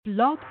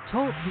Blog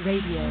Talk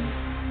Radio.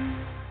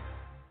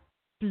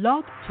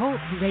 Blog Talk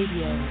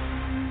Radio.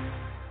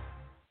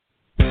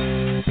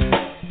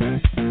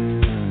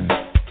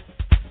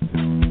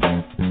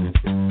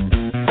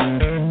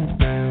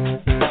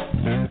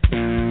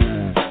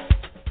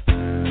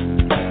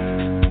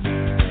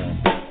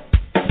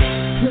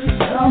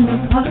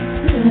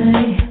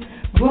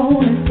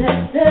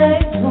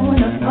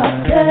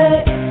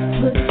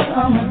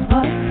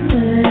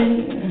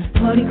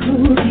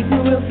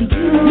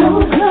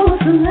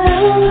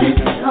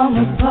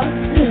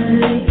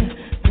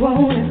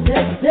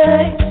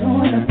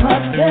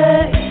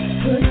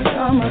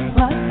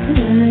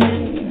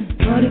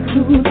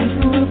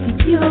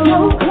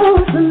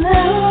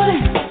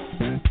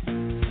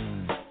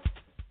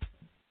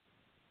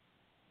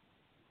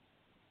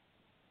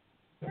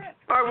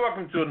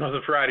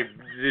 Friday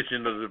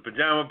edition of the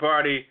Pajama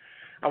Party.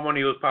 I'm one of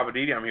yours, Papa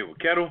Didi. I'm here with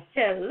Kettle.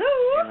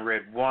 Hello. And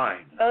red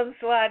wine.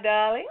 Bonsoir,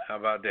 darling. How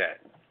about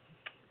that?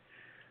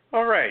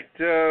 All right.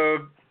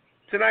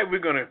 Tonight we're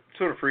going to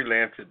sort of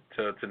freelance it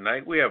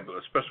tonight. We have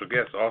a special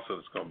guest also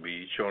that's going to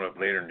be showing up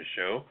later in the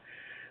show.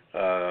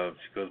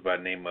 She goes by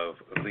the name of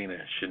Alina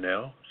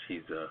Chanel.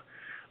 She's a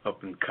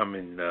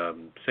up-and-coming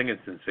singing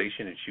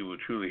sensation, and she will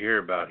truly hear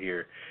about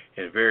here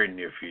in the very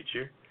near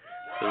future.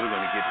 So we're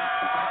going to get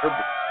into her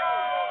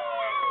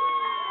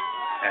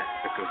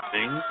aspect of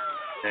things,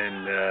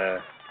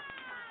 and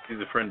she's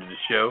a friend of the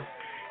show.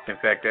 In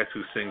fact, that's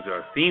who sings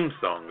our theme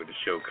song of the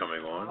show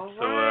coming on. All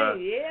right,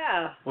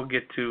 yeah. We'll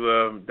get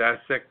to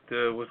dissect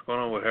what's going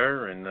on with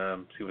her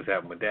and see what's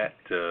happening with that.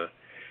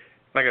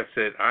 Like I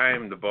said, I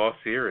am the boss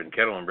here, and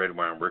Kettle and Red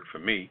Wine work for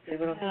me. Oh,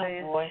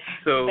 boy.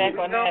 So back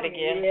on that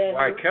again. Yeah,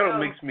 why Kettle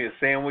makes me a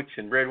sandwich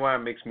and Red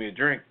Wine makes me a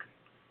drink.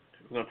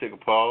 We're going to take a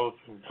pause.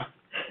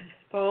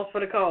 Pause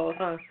for the calls,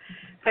 huh?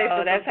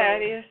 Oh, that's how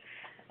it is?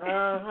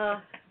 Uh-huh.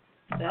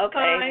 Okay,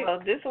 fine. well,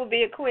 this will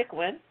be a quick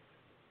one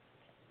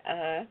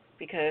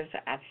because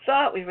I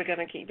thought we were going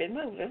to keep it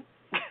moving.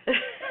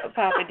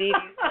 Papa Didi's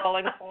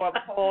calling for a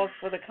pause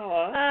for the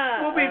call.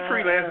 We'll be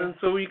freelancing,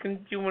 so you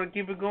want to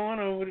keep it going,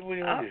 or what do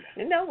you want to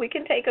do? No, we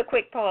can take a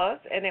quick pause,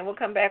 and then we'll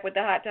come back with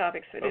the hot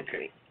topics for this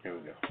week. Here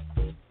we go.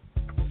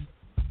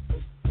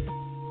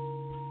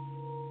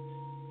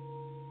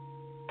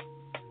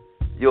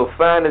 Your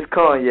finest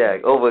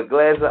cognac over a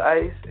glass of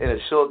ice in a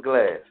short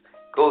glass.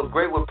 Goes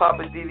great with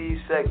Papa Didi's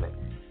segment.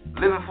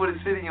 Living for the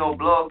City on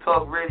Blog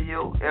Talk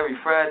Radio every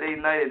Friday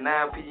night at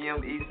 9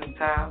 p.m. Eastern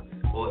Time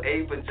or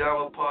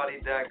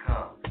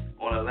apajamaparty.com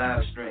on a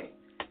live stream.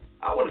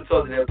 I want to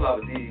talk to that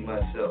Papa Didi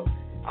myself.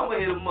 I'm going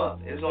to hit him up.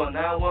 It's on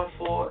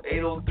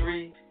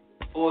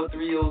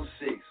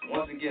 914-803-4306.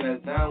 Once again,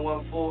 that's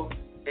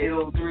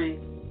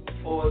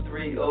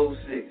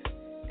 914-803-4306.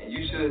 And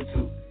you should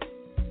too.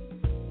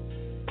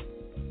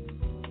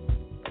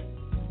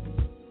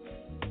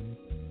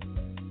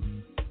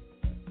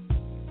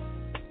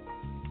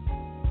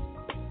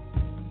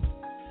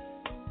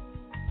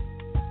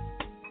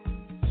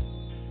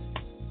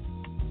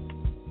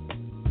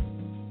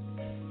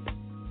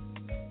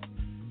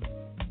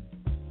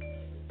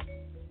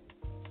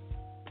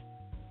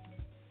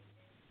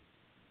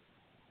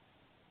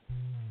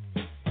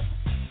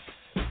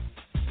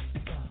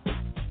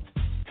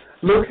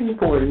 Looking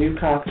for a new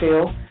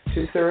cocktail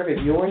to serve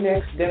at your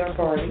next dinner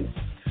party?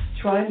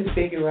 Trying to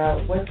figure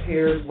out what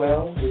pairs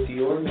well with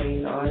your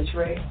main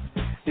entree?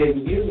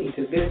 Then you need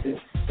to visit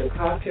the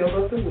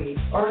Cocktail of the Week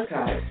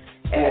archive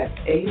at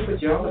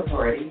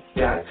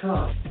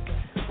apajamaparty.com.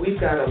 We've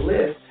got a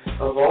list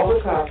of all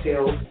the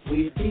cocktails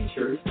we've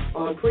featured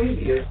on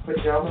previous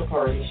Pajama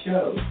Party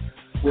shows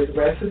with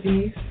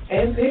recipes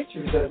and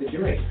pictures of the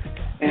drinks.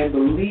 And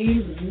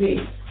believe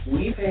me,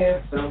 we've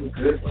had some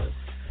good ones.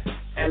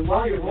 And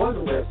while you're on the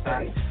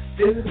website,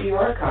 visit the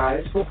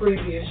archives for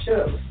previous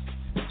shows.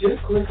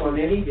 Just click on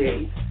any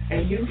date,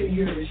 and you can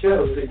hear the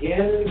shows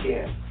again and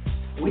again.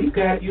 We've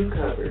got you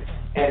covered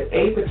at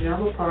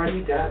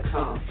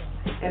apajamaparty.com.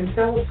 And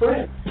tell a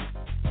friend.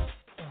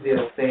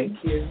 They'll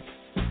thank you.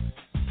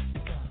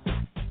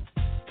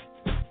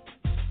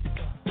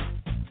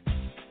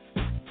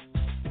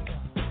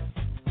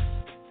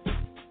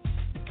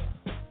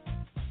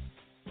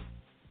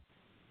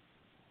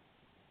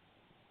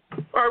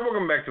 All right,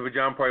 welcome back to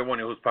Pajama Party. One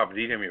of your hosts, Papa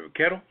Didi. I'm here with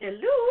Kettle.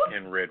 Hello.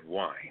 And red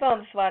wine.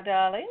 Bonsoir,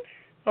 darling.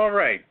 All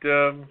right.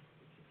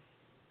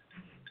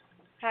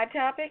 Hot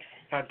topics?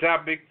 Hot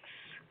topics.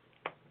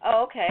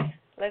 Oh, okay.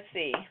 Let's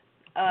see.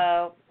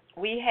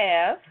 We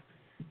have,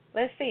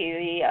 the,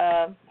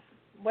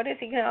 what is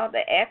he called?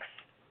 The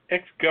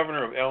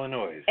ex-governor of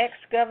Illinois.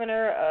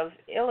 Ex-governor of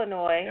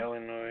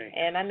Illinois.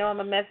 And I know I'm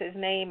going to mess his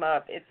name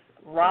up. It's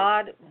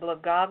Rod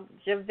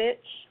Blagojevich.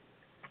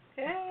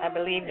 Yeah, I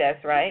believe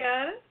that's right. You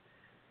got it.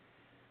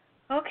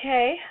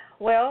 Okay.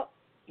 Well,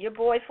 your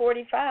boy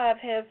 45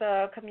 has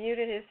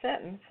commuted his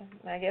sentence.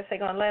 I guess they're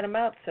going to let him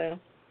out soon.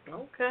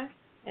 Okay.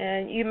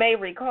 And you may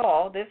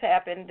recall this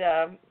happened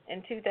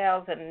in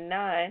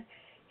 2009.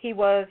 He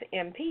was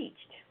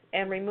impeached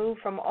and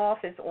removed from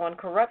office on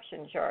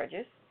corruption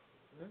charges.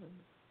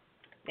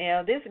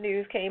 Now, this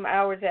news came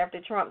hours after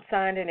Trump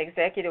signed an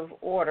executive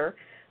order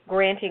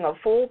granting a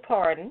full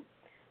pardon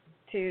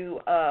to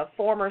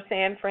former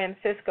San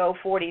Francisco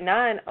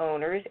 49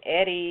 owners,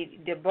 Eddie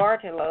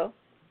DeBartolo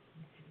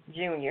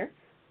Jr.,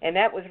 and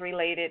that was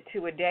related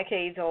to a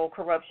decades-old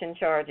corruption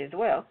charge as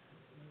well.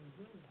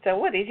 So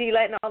what, is he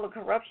letting all the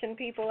corruption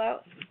people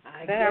out?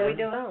 Is that how we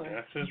doing?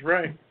 That's his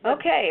right.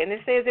 Okay, and it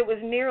says it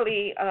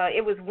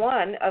was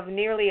one of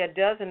nearly a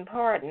dozen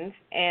pardons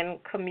and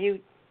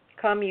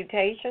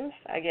commutations,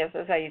 I guess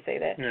that's how you say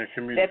that, Yeah,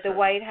 that the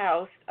White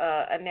House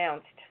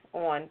announced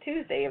on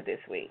Tuesday of this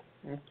week.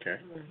 Okay.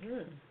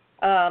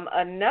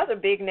 Another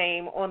big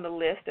name on the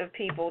list of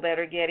people that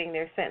are getting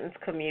their sentence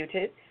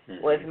commuted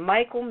was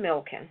Michael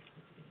Milken.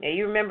 Now,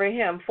 you remember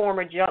him,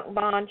 former junk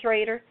bond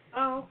trader?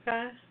 Oh,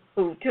 okay.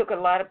 Who took a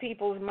lot of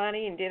people's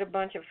money and did a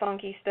bunch of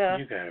funky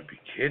stuff. You gotta be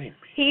kidding me.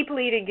 He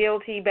pleaded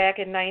guilty back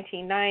in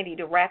 1990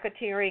 to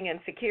racketeering and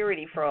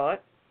security fraud.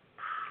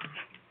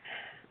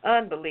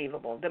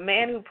 Unbelievable. The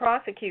man who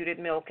prosecuted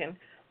Milken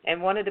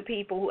and one of the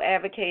people who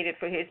advocated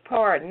for his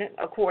pardon,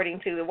 according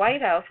to the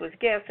White House, was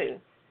guess who?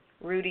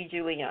 Rudy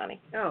Giuliani.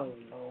 Oh,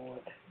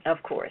 Lord.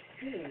 Of course.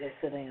 You need to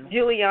sit down.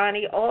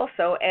 Giuliani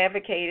also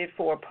advocated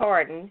for a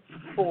pardon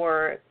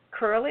for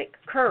Kurlick,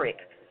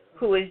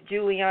 who is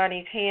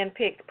Giuliani's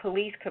hand-picked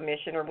police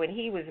commissioner when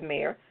he was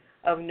mayor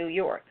of New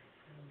York.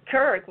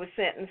 Kurlick was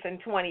sentenced in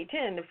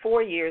 2010 to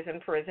 4 years in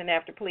prison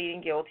after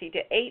pleading guilty to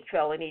 8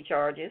 felony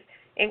charges,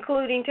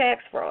 including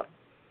tax fraud.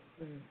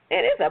 It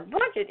is a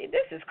bunch of,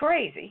 this is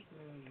crazy.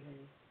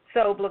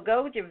 So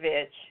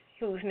Blagojevich,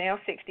 who's now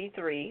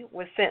 63,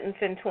 was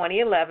sentenced in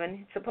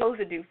 2011, supposed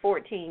to do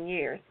 14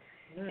 years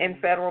in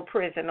federal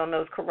prison on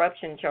those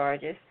corruption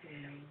charges.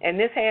 And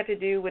this had to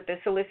do with the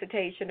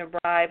solicitation of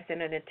bribes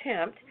in an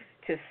attempt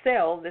to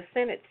sell the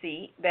Senate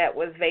seat that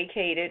was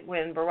vacated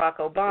when Barack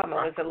Obama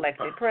was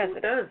elected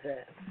president. Who does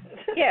that?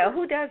 Yeah,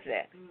 who does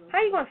that?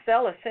 How you going to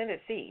sell a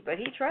Senate seat? But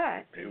he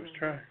tried. He was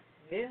trying.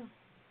 Yeah.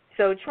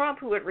 So Trump,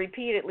 who had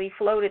repeatedly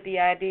floated the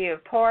idea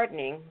of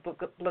pardoning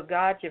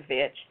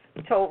Blagojevich,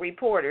 told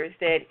reporters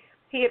that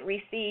he had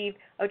received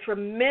a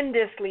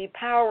tremendously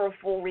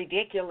powerful,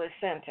 ridiculous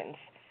sentence.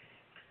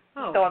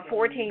 Oh, So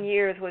 14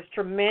 years was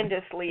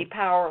tremendously,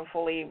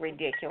 powerfully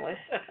ridiculous.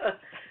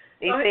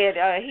 They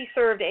said he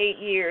served 8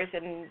 years,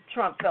 and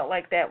Trump felt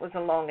like that was a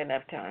long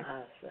enough time.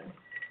 I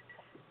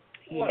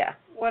see. Yeah.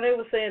 Well, they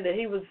were saying that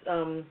he was,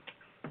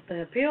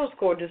 the appeals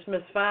court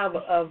dismissed 5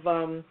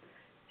 of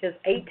his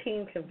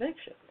 18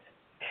 convictions.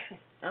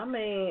 I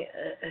mean,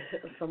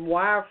 from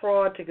wire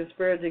fraud to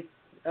conspiracy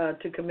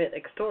to commit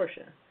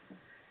extortion.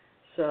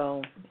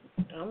 So,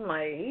 I'm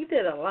like, he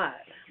did a lot.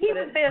 He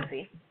was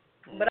busy.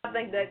 But I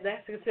think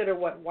that's considered,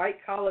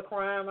 white-collar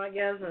crime, I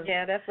guess? And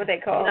Yeah, that's what they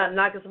call you're it. not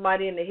knocking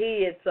somebody in the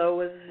head,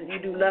 so you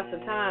do less of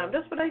time.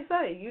 That's what they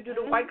say. You do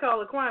the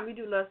white-collar crime, you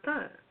do less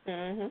time.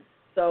 Mm-hmm.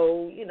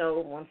 So,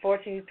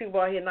 unfortunately, people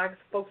out here knocking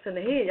folks in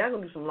the head, y'all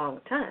going to do some long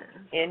time.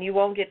 And you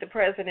won't get the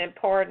president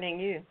pardoning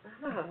you.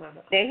 Now,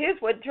 here's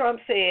what Trump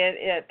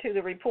said to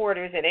the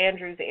reporters at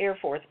Andrews Air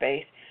Force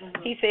Base.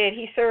 He said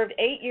he served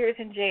 8 years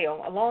in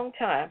jail, a long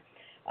time.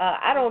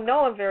 I don't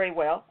know him very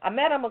well. I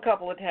met him a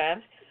couple of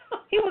times.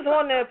 He was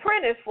on The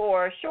Apprentice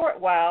for a short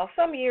while,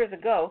 some years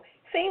ago.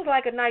 Seems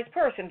like a nice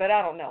person, but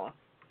I don't know him.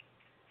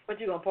 But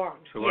you going to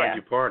pardon? So why'd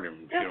you pardon him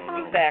if you don't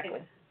know?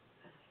 Exactly.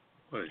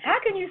 What is How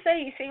it? can you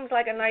say he seems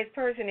like a nice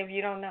person if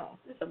you don't know?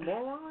 It's a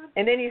moron?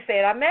 And then you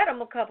said, I met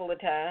him a couple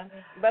of times,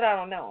 but I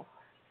don't know.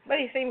 But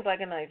he seems like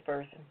a nice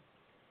person.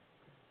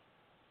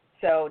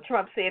 So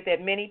Trump said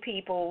that many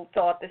people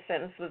thought the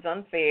sentence was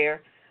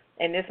unfair,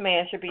 and this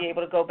man should be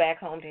able to go back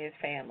home to his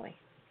family.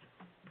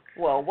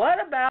 Well, what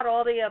about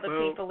all the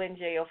other people in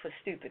jail for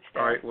stupid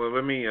stuff? All right. Well,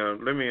 let me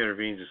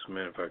intervene just a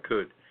minute if I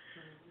could.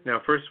 Now,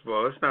 first of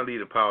all, let's not leave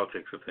the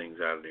politics of things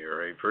out of there.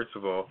 Right. First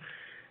of all,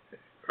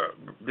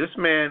 this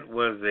man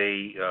was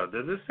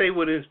does this say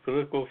what his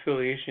political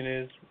affiliation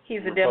is?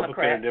 He's a Republican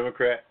Democrat.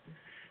 Democrat.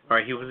 All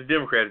right. He was a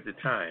Democrat at the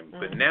time,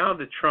 but now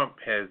that Trump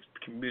has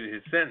commuted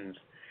his sentence,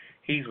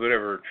 he's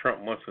whatever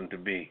Trump wants him to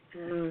be.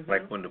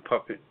 Like when the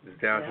puppet is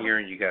down here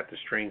and you got the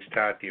strings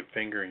tied to your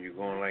finger and you're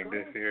going like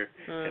this here,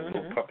 and the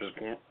little puppet's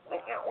going.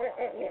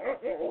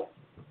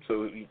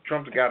 So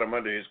Trump's got him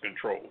under his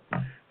control.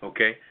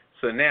 Okay?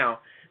 So now,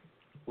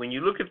 when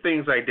you look at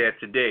things like that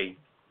today,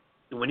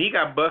 when he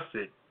got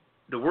busted,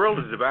 the world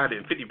is divided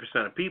in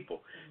 50% of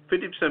people.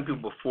 50% of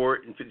people for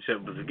it and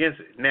 50% was against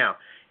it. Now,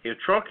 if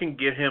Trump can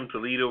get him to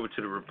lead over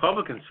to the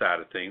Republican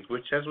side of things,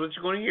 which that's what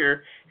you're going to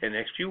hear in the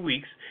next few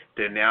weeks,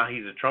 then now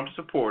he's a Trump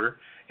supporter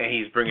and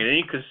he's bringing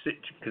any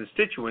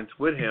constituents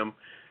with him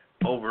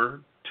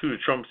over to the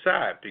Trump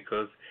side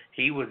because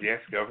he was the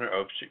ex-governor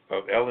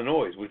of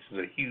Illinois, which is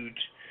a huge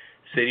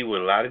city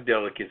with a lot of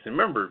delegates. And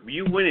remember,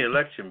 you win an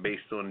election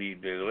based on the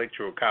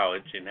electoral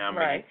college and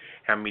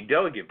how many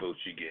delegate votes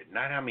you get,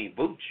 not how many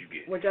votes you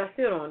get. Which I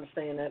still don't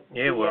understand that.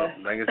 Yeah, well,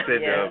 like I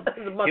said,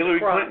 Hillary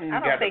Clinton I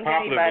don't got think the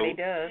popular anybody vote.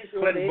 does.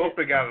 Clinton both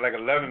got like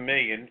 11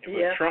 million,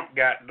 but Trump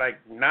got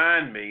like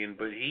 9 million.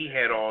 But he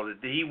had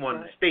he won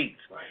the states,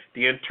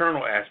 the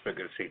internal aspect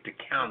of the state, the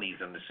counties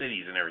and the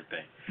cities and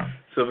everything.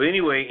 So but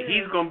anyway,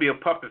 he's going to be a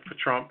puppet for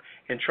Trump,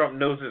 and Trump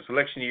knows this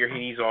election year he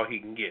needs all he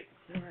can get.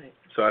 Right.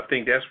 So I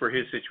think that's where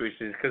his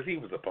situation is, because he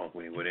was a punk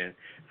when he went in.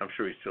 I'm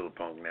sure he's still a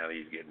punk now that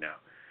he's getting out.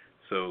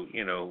 So,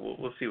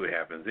 we'll see what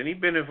happens. And he's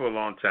been in for a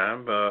long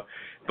time.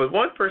 But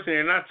one person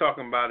they're not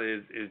talking about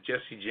is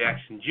Jesse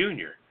Jackson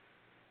Jr.,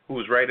 who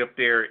was right up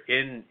there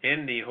in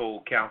the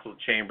whole council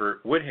chamber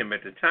with him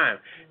at the time.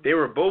 They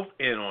were both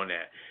in on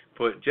that.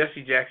 But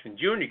Jesse Jackson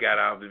Jr. got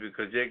out of it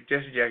because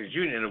Jesse Jackson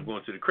Jr. ended up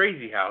going to the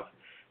crazy house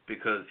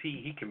because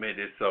he committed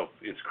himself.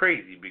 It's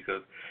crazy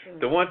because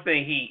the one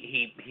thing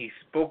he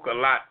spoke a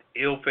lot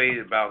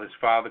ill-fated about his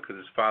father, because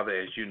his father,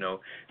 as you know,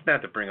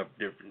 not to bring up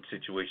different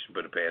situations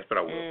but the past, but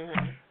I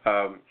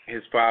will.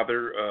 His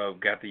father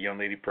got the young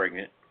lady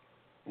pregnant.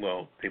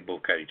 Well, they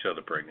both got each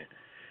other pregnant.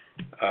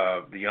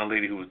 The young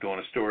lady who was doing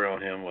a story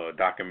on him, a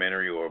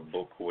documentary or a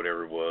book or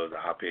whatever it was, a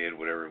op-ed,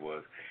 whatever it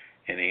was,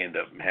 and they end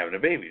up having a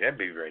baby. That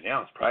baby right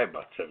now is probably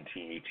about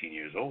 17, 18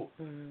 years old.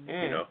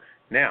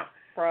 Now.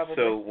 Probably.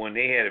 So when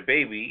they had a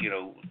baby,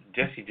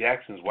 Jesse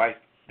Jackson's wife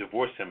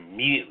divorced him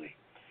immediately,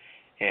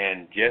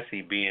 and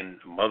Jesse, being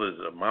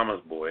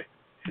mama's boy,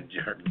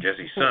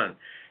 Jesse's son,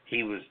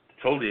 he was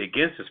totally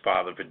against his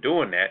father for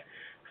doing that.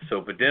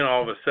 So, but then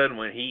all of a sudden,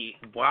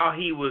 while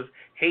he was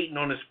hating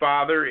on his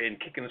father and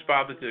kicking his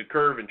father to the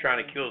curb and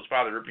trying to kill his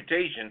father's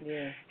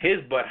reputation, his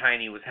butt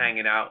hiney was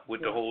hanging out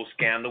with the whole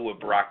scandal with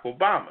Barack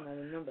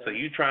Obama. So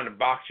you trying to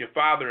box your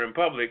father in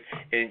public,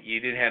 and you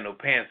didn't have no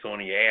pants on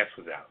and your ass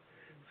was out.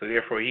 So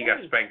therefore, he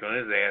got spanked on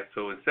his ass.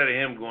 So instead of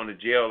him going to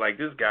jail like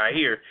this guy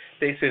here,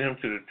 they sent him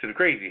to the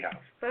crazy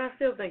house. But I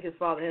still think his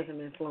father has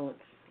an influence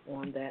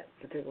on that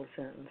particular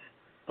sentence.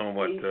 On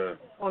what?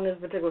 On this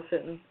particular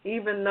sentence,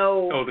 even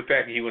though. Oh, the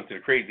fact that he went to the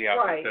crazy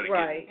house instead of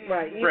right. Even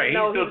right. He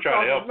still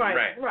tried to help him.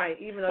 Right.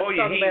 Even though he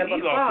was talking bad about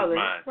the father.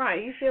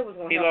 Right. He still was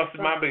going to help. He lost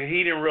his mind because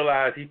he didn't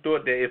realize. He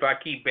thought that if I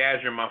keep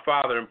badgering my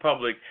father in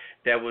public,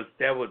 that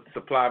would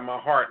supply my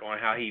heart on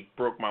how he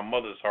broke my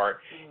mother's heart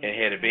and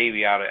had a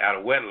baby out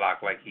of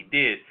wedlock like he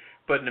did.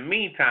 But in the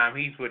meantime,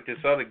 he's with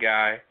this other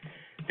guy.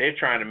 They're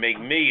trying to make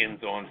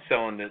millions on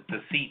selling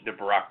the seat that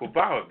Barack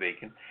Obama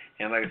vacant.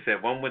 And like I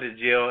said, one went to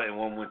jail and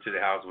one went to the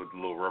house with the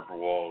little rubber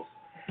walls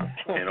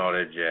and all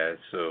that jazz.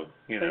 So,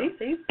 But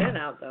he's been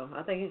out, though.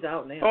 I think he's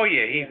out now. Oh,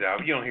 yeah, he's out.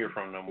 You don't hear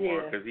from him no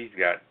more because he's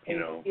got, He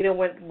done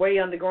went way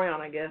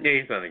underground, I guess.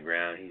 Yeah, he's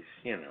underground.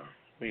 He's, what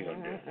are you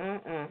going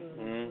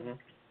to do?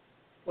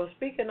 Well,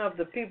 speaking of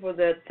the people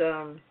that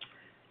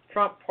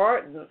Trump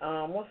pardoned,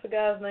 what's the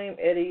guy's name?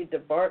 Eddie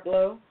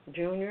DeBartolo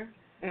Jr.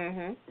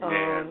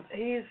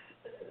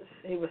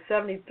 He was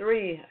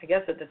 73, I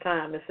guess at the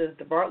time. It says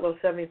DeBartolo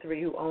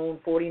 73, who owned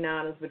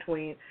 49ers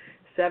between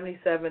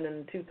 77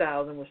 and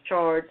 2000, was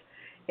charged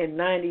in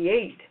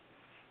 98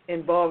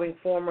 involving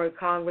former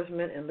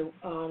Congressman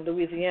and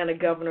Louisiana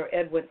Governor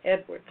Edwin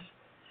Edwards.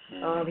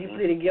 He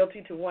pleaded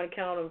guilty to one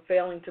count of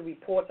failing to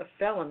report a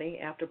felony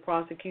after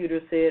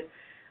prosecutors said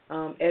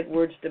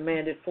Edwards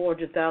demanded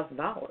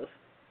 $400,000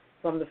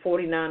 from the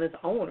 49ers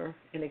owner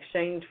in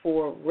exchange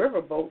for a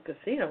riverboat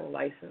casino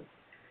license.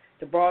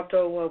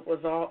 DeBartolo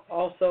was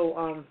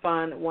also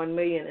fined $1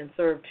 million and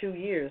served 2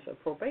 years of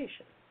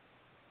probation.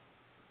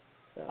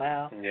 So,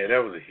 wow. Yeah,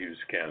 that was a huge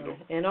scandal.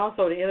 And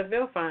also the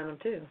NFL fined him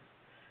too,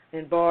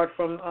 and barred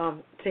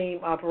from team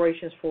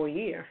operations for a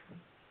year.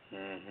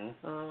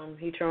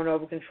 He turned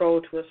over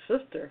control to his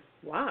sister.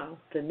 Wow,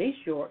 Denise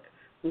York,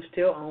 who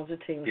still owns the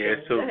team. Yeah,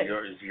 it's still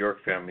the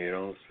York family that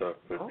owns stuff.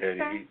 But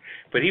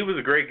but he was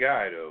a great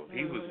guy though.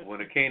 He was,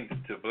 when it came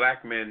to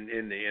black men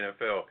in the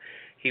NFL,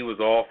 he was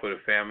all for the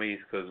families,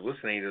 because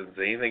he doesn't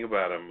say anything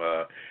about him.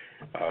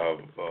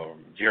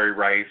 Jerry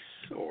Rice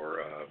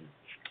or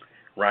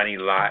Ronnie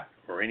Lott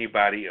or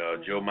anybody,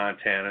 Joe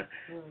Montana,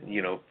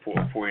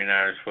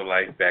 49ers for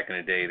life back in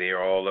the day. They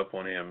are all up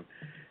on him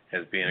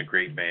as being a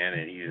great man,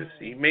 and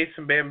he made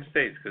some bad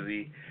mistakes because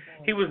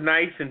he was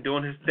nice and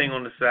doing his thing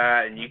on the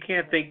side, and you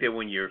can't think that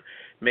when you're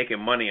making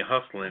money and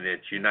hustling that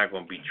you're not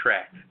going to be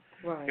tracked.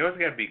 Right. You always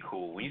got to be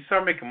cool. When you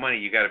start making money,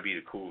 you got to be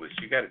the coolest.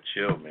 You got to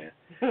chill, man.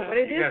 But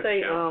they did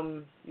say,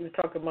 you were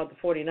talking about the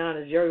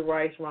 49ers, Jerry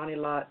Rice, Ronnie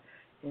Lott,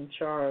 and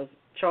Charles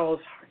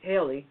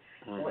Haley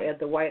were at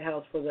the White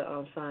House for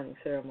the signing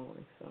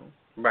ceremony. So.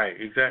 Right,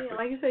 exactly. Yeah,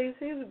 like you say,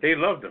 they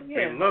loved him.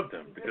 Yeah. They loved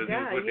him because he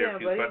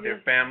was with their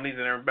families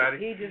and everybody.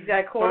 He just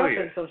got caught up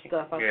in some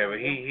stuff. But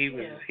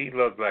he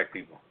loved black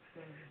people.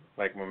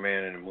 Like my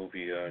man in the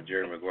movie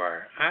Jerry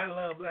Maguire. I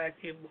love black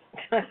people.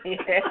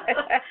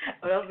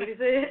 What else did he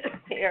say?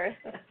 Yeah.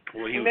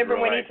 Well, remember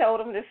when he told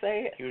him to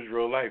say it? He was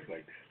real life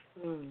like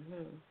that.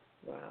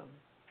 Wow.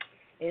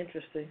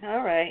 Interesting.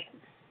 All right.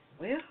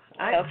 Well,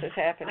 what else is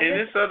happening? And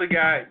this other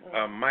guy,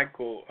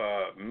 Michael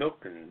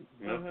Milken.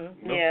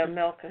 Yeah,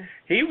 Milken.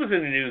 He was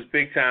in the news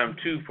big time,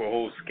 too, for a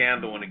whole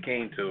scandal when it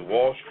came to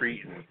Wall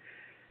Street. And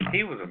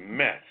he was a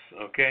mess,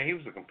 okay? He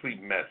was a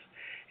complete mess.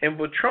 And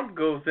when Trump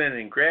goes in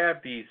and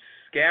grabs these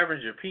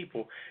scavenger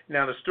people,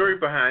 now the story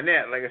behind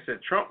that, like I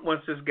said, Trump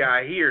wants this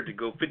guy here to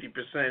go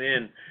 50%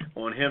 in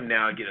on him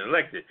now and get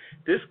elected.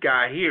 This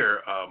guy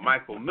here,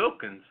 Michael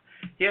Milkins,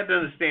 he had to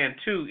understand,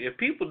 too, if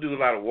people do a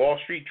lot of Wall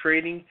Street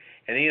trading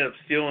and they end up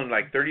stealing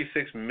like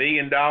 $36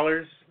 million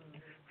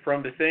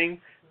from the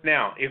thing,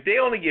 now, if they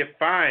only get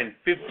fined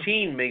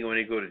 $15 million when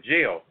they go to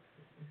jail,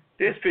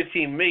 this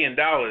 $15 million,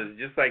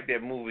 just like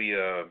that movie,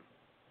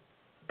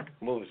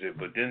 what was it,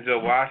 but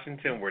Denzel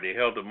Washington, where they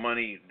held the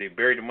money, they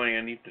buried the money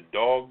underneath the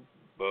dog,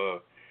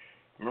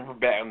 remember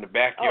back in the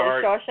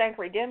backyard? Oh, Shawshank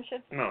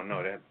Redemption? No,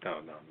 that's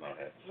not.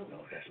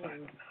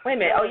 Wait a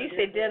minute. Oh, you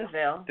said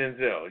Denzel.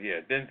 Denzel,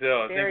 yeah.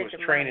 Denzel, I think it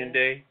was Training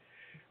Day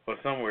or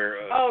somewhere.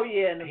 Oh,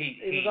 yeah. And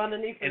it was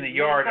underneath in the his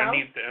yard, house?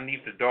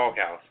 underneath the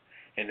doghouse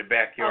in the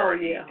backyard.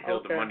 Oh, yeah. He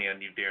held the money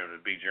underneath there with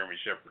a big German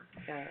Shepherd.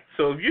 Okay.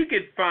 So if you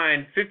get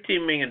fined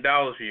 $15 million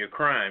for your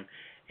crime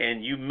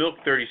and you milk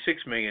 $36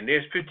 million,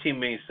 there's $15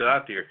 million still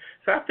out there.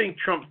 So I think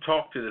Trump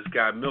talked to this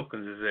guy,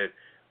 Milkins, and said,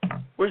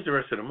 where's the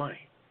rest of the money?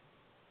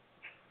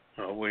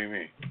 Oh, what do you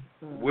mean?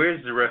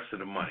 Where's the rest of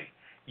the money?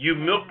 You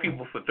milk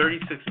people for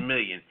 $36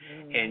 million,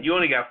 and you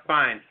only got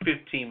fined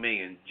 $15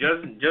 million,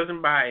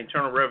 judging by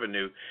internal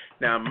revenue.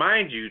 Now,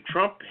 mind you,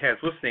 Trump has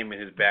what's his name in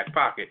his back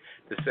pocket,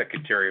 the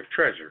Secretary of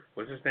Treasury.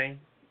 What's his name?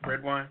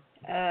 Redwine?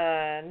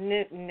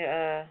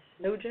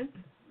 Nugent?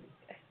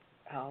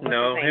 Oh,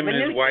 no, him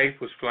and his wife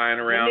was flying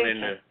around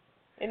in the...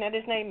 Isn't that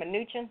his name,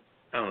 Mnuchin?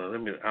 I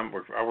don't know. I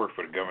work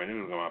for the government. Let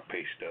me look at my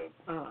pay stub.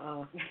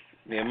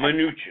 Yeah,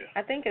 Mnuchin.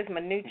 I think it's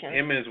Mnuchin.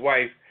 Him and his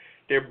wife,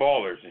 they're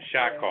ballers and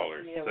shot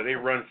callers, so they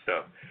run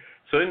stuff.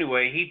 So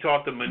anyway, he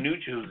talked to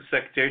Mnuchin, who's the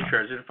Secretary of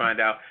Treasury, to find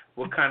out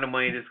what kind of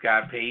money this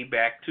guy paid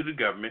back to the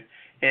government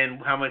and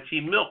how much he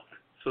milked.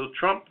 So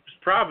Trump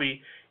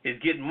probably is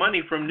getting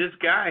money from this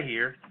guy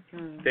here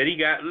that he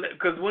got,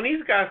 because when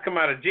these guys come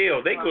out of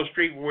jail, they go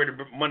straight where the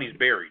money's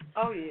buried.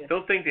 Oh, yeah.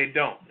 Don't think they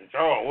don't. It's,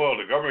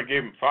 the government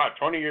gave him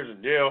 20 years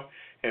in jail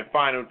and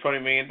fined him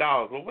 $20 million.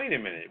 Well, wait a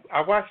minute.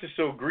 I watched the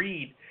show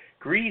Greed.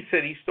 Greed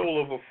said he stole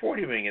over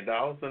 $40 million,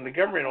 and the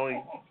government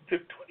only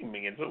took $20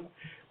 million. So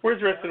where's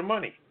the rest of the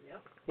money?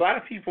 A lot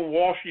of people in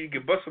Wall Street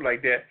get busted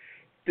like that.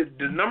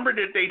 The number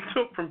that they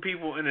took from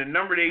people and the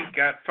number they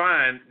got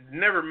fined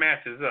never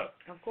matches up.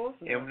 Of course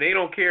not. And they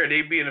don't care.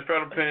 They be in the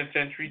federal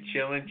penitentiary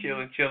chilling,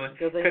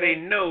 because they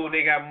know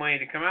they got money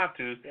to come out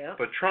to. Yeah.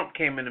 But Trump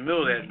came in the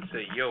middle of that and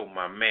said, yo,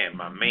 my main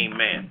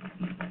man,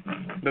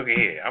 look at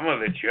here. I'm going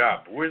to let you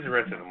out, but where's the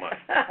rest of the money?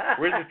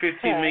 Where's the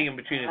 $15 million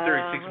between the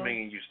 $36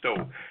 million you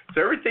stole?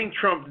 So everything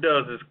Trump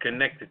does is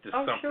connected to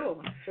something.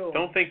 Sure.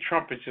 Don't think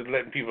Trump is just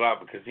letting people out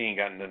because he ain't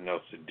got nothing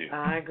else to do.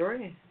 I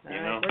agree.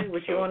 I agree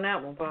with you on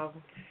that one, Papa.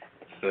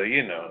 So,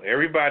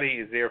 everybody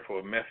is there for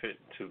a method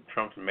to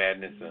Trump's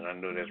madness, and I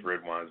know that's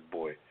Redwine's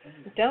boy.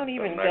 Don't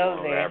even go there. I'm not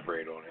going to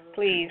elaborate on it.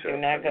 Please do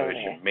not go there.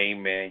 It's your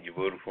main man. You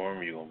voted for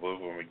him. You going to vote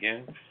for him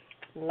again?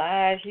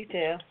 Lies you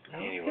tell.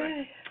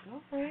 Anyway.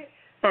 Okay.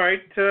 All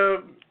right.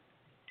 So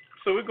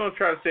we're going to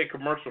try to stay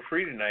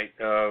commercial-free tonight.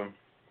 Oh,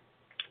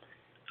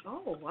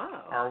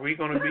 wow. Are we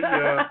going to be...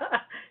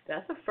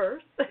 That's a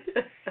first.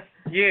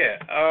 Yeah.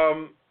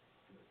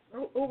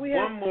 We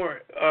have? One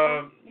more.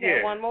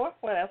 One more?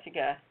 What else you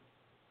got?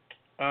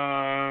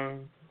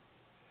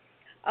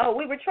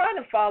 We were trying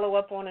to follow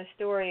up on a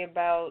story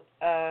about,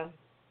 now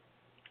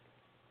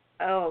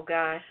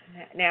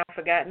I've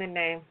forgotten the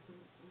name.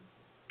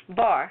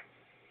 Barr.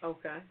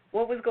 Okay.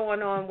 What was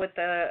going on with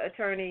the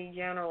Attorney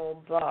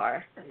General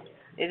Barr?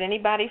 Did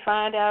anybody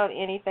find out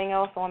anything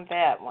else on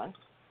that one?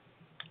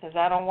 Because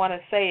I don't want to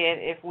say it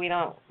if we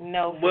don't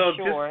know for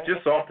sure. Well,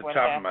 just off the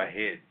top of my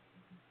head,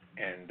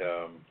 and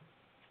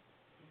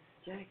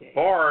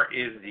Barr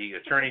is the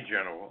Attorney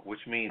General,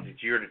 which means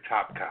that you're the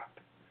top cop.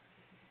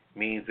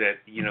 Means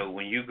that,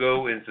 when you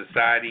go in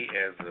society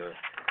as a,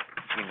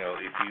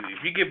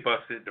 if you get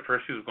busted, the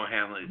first people who's going to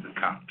handle it is the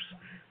cops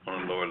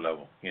on the lower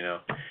level,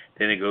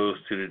 Then it goes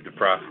to the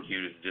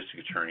prosecutors,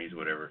 district attorneys,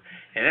 whatever.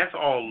 And that's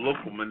all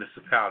local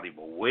municipality.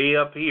 But way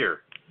up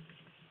here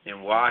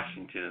in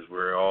Washington is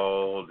where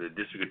all the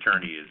district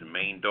attorney is, the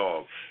main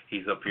dog.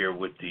 He's up here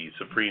with the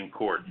Supreme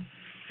Court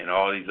and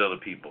all these other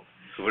people.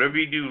 So whatever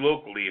you do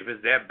locally, if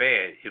it's that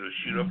bad, it'll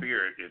shoot up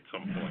here at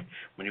some point.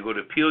 When you go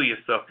to appeal your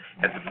stuff,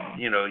 when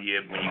you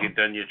get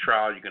done your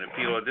trial, you can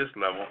appeal at this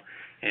level,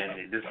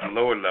 and this is the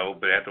lower level.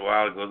 But after a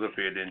while, it goes up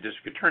here, then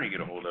district attorney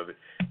get a hold of it.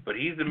 But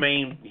he's the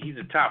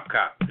top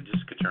cop, the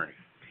district attorney.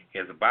 He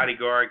has a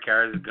bodyguard,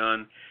 carries a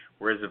gun,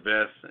 wears a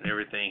vest and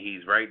everything.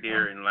 He's right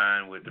there in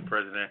line with the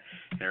president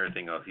and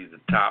everything else. He's the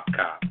top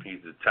cop.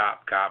 He's the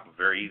top cop.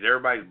 He's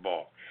everybody's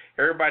boss.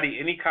 Everybody,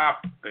 any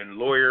cop and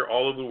lawyer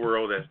all over the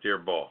world, that's their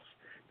boss.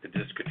 The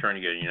district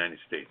attorney of the United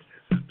States.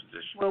 That's his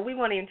Well, we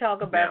won't even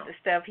talk about now. the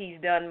stuff he's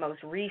done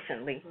most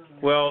recently.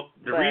 Well,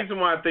 the reason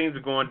why things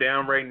are going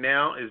down right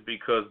now is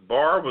because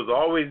Barr was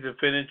always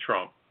defending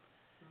Trump,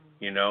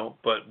 you know.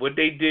 But what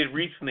they did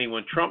recently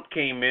when Trump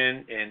came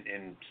in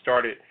and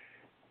started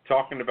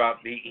talking about,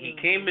 he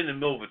came in the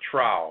middle of a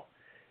trial.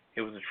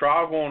 It was a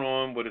trial going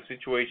on with a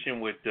situation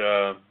with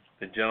the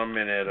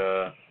gentleman at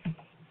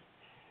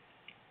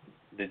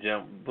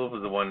what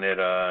was the one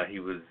that he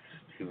was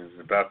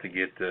about to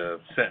get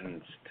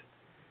sentenced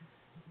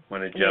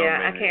when a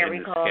gentleman I can't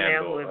in the recall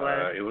scandal. now who it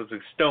was. It was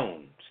like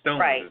Stone. Stone.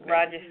 Right, was his name.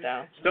 Roger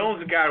Stone. Stone's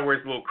the guy who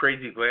wears little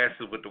crazy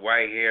glasses with the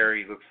white hair.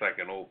 He looks like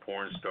an old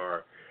porn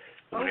star.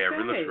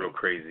 Whatever. He looks real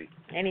crazy.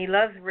 And he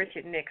loves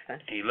Richard Nixon.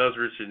 He loves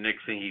Richard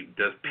Nixon. He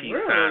does peace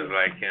Really? signs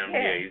like him.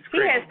 Yeah, he's He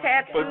crazy. has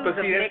tattoos But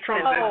see, of that's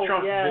Nixon.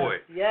 Trump's boy.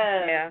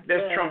 Yeah.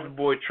 That's Trump's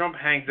boy. Trump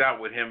hangs out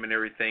with him and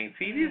everything.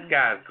 See, these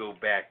guys go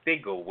back.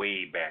 They go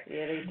way back.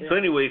 Yeah, they do. So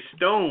anyway,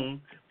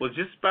 Stone was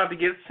just about to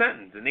get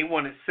sentenced, and they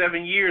wanted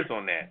 7 years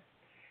on that.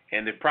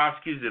 And the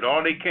prosecutors did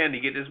all they can to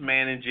get this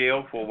man in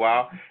jail for a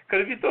while.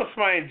 Because if you throw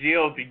somebody in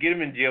jail, if you get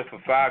him in jail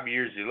for 5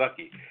 years, you're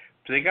lucky.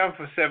 So they got him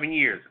for 7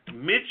 years.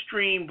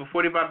 Midstream,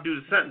 before they about to do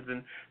the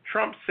sentencing,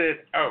 Trump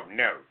said, "Oh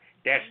no,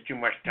 that's too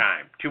much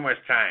time. Too much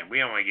time. We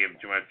don't want to give him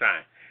too much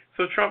time."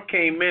 So Trump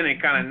came in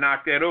and kind of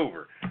knocked that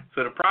over.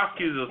 So the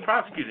prosecutors was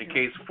prosecuting the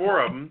case,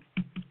 4 of them.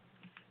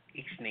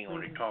 Each thing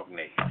on their talking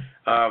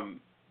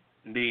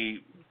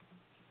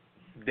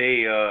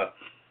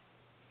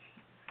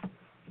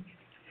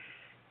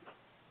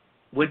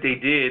what they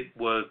did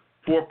was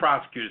 4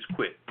 prosecutors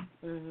quit.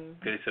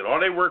 They said all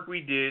that work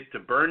we did to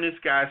burn this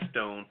guy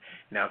Stone.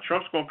 Now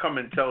Trump's going to come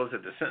and tell us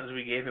that the sentence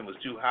we gave him was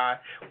too high.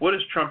 What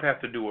does Trump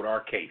have to do with our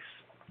case?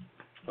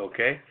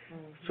 Okay?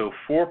 So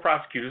 4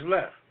 prosecutors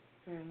left.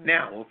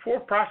 Now, when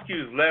 4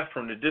 prosecutors left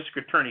from the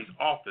district attorney's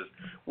office,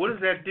 what does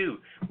that do?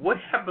 What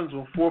happens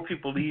when 4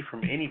 people leave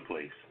from any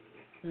place?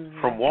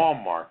 From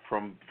Walmart,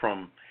 from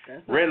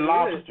Red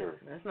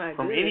Lobster,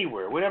 from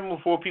anywhere. What happens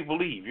when 4 people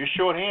leave? You're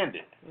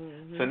shorthanded.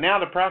 So now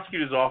the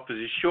prosecutor's office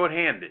is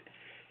shorthanded.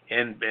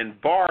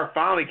 And Barr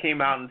finally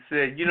came out and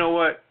said, you know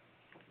what?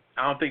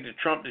 I don't think that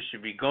Trump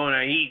should be going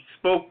there. He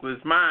spoke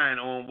his mind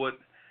on what,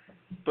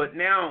 but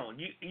now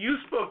you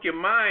spoke your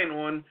mind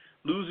on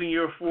losing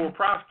your 4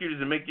 prosecutors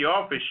and make your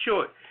office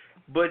short.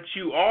 But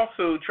you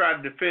also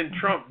tried to defend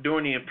Trump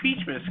during the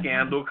impeachment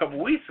scandal a couple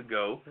weeks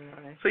ago.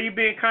 So you're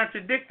being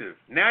contradictory.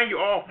 Now you're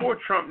all for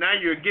Trump. Now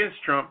you're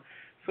against Trump.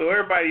 So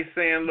everybody's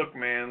saying, look,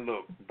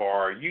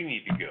 Barr, you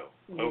need to go.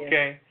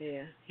 Okay?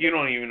 Yeah. You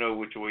don't even know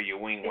which way your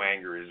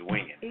wing-wanger is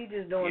winging. He's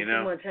just doing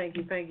too much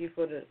hanky-panky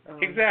for the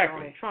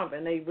exactly. Trump,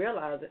 and they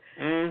realize it.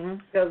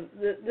 Because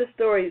this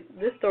story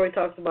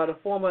talks about a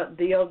former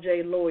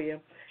DOJ lawyer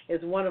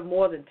is one of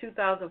more than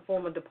 2,000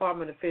 former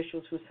department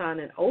officials who signed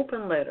an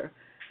open letter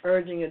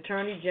urging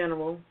Attorney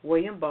General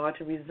William Barr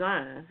to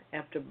resign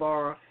after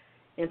Barr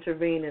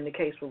intervened in the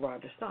case with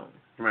Roger Stone.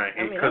 Right,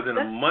 because in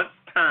a month's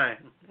time,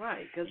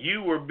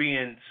 you were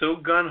being so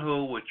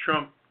gun-ho with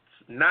Trump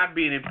not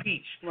being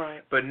impeached.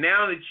 Right. But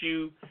now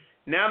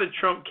that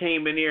Trump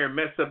came in here and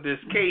messed up this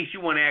case,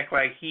 you want to act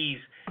like he's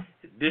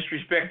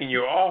disrespecting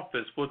your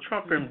office. Well,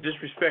 Trump been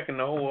disrespecting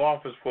the whole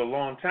office for a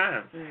long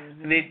time.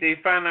 And they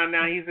find out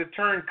now he's a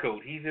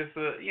turncoat. He's just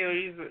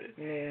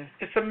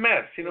it's a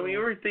mess. You know,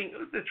 everything,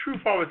 the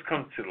truth always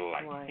comes to the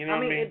light. Right. You know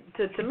what I mean?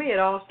 To me, it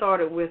all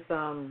started with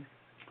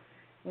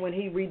when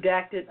he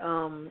redacted,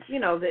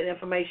 the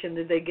information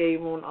that they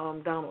gave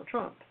on Donald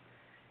Trump.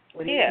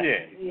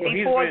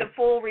 Before the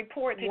full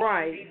report had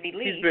been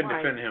released. He's been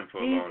defending him for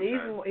a long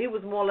time. He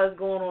was more or less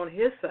going on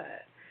his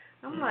side.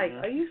 I'm like,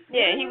 are you serious?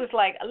 Yeah, he was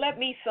like, let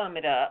me sum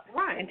it up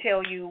right. and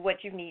tell you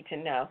what you need to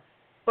know.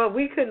 But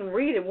we couldn't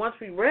read it. Once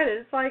we read it,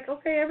 it's like,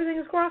 okay, everything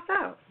is crossed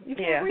out. You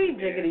can't read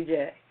Jiggity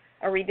Jack.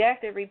 A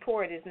redacted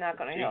report is not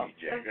going to help.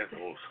 Jiggity Jack, that's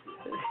old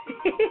school.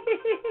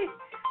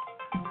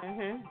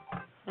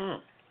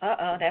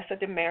 That's a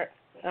demerit.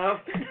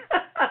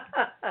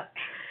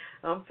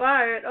 I'm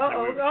fired.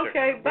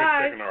 Okay,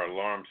 bye. We're checking our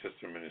alarm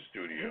system in the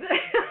studio.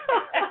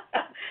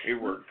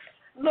 It works.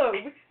 Look,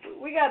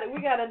 we got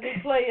a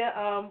new player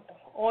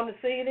on the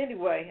scene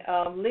anyway.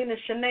 Lena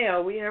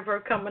Chanel, we have her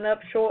coming up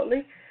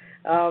shortly.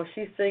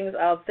 She sings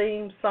our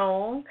theme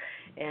song,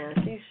 and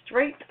she's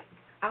straight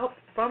out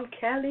from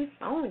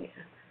California.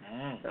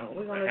 So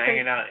we're gonna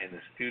hanging out in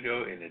the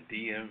studio in the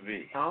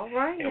DMV. All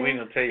right. And we're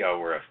gonna tell y'all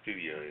where our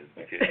studio is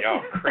because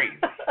y'all crazy.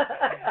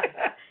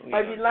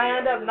 Might be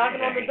lined up,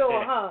 knocking on the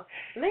door, huh?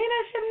 Lena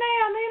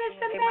Chanel.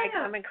 They might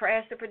come and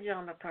crash the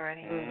pajama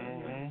party.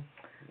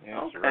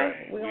 That's okay.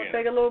 right. We're gonna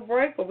take a little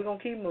break, but we're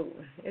gonna keep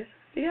moving.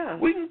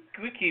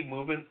 We keep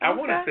moving. I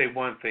want to say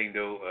one thing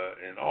though.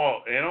 In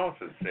all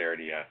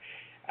sincerity,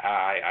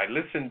 I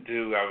listened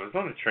to. I was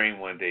on a train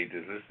one day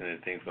just listening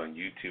to things on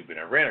YouTube, and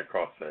I ran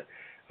across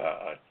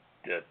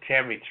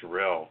Tammy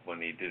Terrell when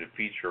they did a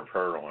feature of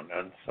her on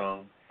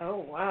Unsung. Oh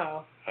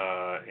wow!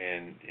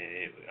 And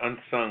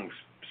Unsung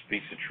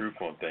speaks the truth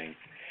on things,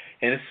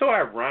 and it's so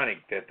ironic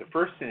that the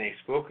first thing they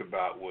spoke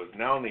about was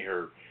not only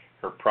her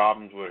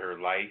problems with her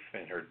life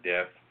and her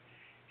death,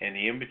 and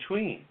the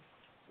in-between.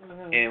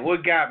 Mm-hmm. And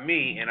what got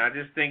me, and I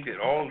just think that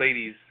all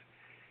ladies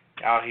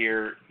out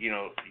here,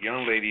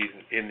 young ladies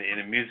in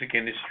the music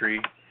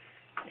industry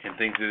and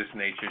things of this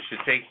nature should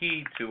take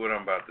heed to what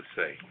I'm about to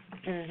say,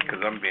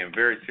 because I'm being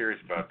very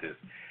serious about this.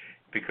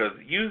 Because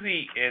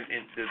usually,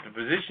 in the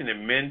position that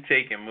men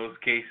take in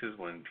most cases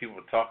when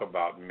people talk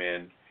about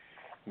men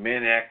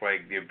act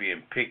like they're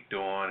being picked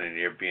on and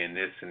they're being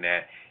this and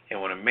that.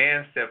 And when a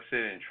man steps in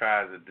and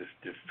tries to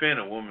defend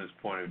a woman's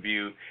point of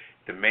view,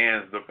 the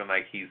man's looking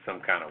like he's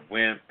some kind of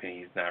wimp and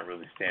he's not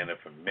really standing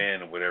up for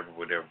men or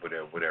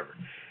whatever.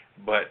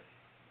 But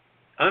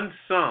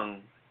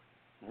Unsung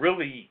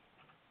really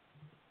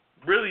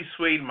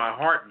swayed my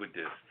heart with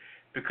this,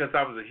 because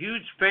I was a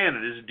huge fan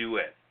of this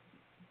duet,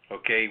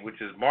 okay,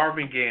 which is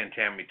Marvin Gaye and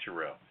Tammy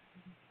Terrell.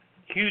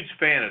 Huge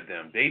fan of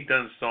them. They've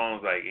done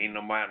songs like Ain't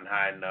No Mountain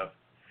High Enough,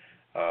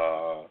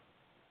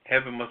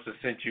 Heaven Must Have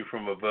Sent You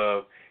From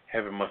Above,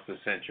 Heaven Must Have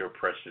Sent Your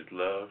Precious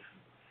Love,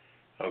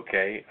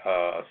 okay,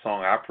 a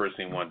song I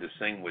personally wanted to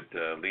sing with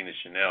Lena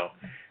Chanel,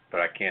 but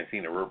I can't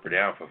seem to rope her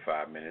down for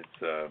 5 minutes.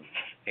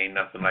 Ain't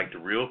Nothing Like the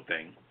Real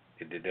Thing.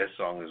 They did that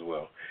song as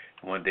well.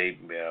 One day,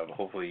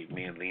 hopefully,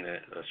 me and Lena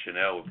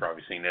Chanel will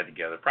probably sing that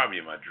together, probably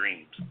in my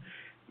dreams,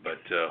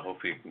 but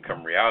hopefully it can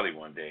come reality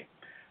one day.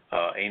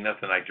 Ain't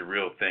Nothing Like the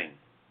Real Thing.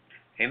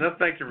 Ain't Nothing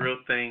Like the Real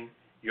Thing,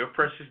 Your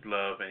Precious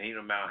Love, and Ain't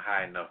No Mountain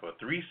High Enough are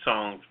 3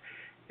 songs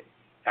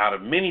out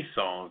of many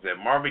songs that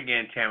Marvin Gaye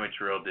and Tammy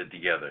Terrell did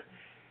together.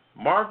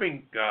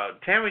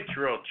 Tammy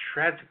Terrell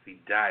tragically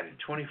died at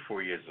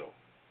 24 years old.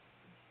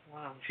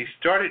 Wow. She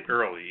started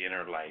early in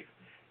her life,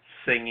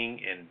 singing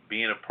and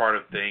being a part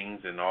of things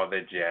and all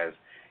that jazz,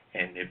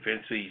 and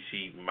eventually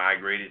she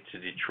migrated to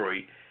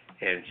Detroit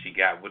and she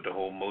got with the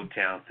whole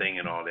Motown thing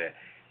and all that.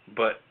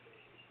 But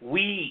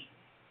we,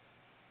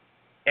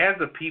 as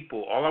a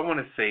people, all I want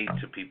to say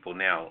to people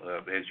now,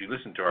 as you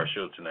listen to our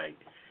show tonight,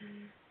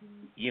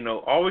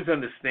 always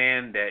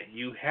understand that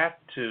you have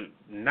to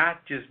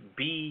not just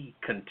be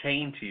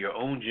contained to your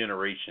own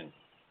generation.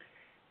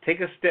 Take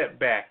a step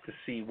back to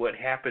see what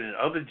happened in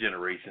other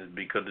generations,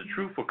 because the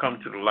truth will come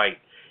to the light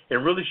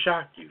and really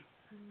shock you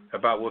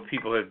about what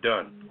people have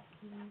done.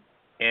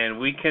 And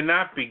we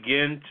cannot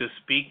begin to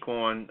speak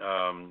on,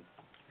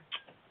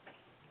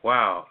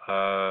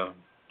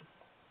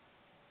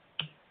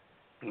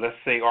 let's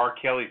say R.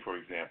 Kelly, for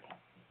example.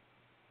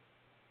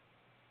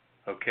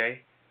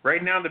 Okay?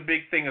 Right now the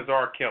big thing is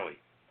R. Kelly.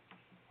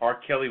 R.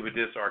 Kelly with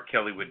this, R.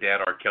 Kelly with that,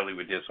 R. Kelly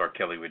with this, R.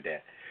 Kelly with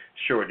that.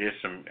 Sure, there's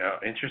some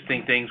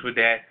interesting things with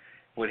that,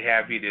 what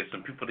have you. There's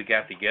some people that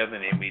got together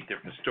and they made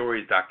different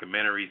stories,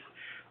 documentaries,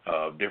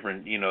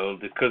 different,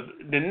 because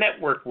the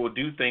network will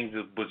do things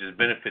which is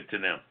benefit to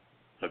them.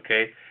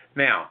 Okay?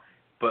 Now,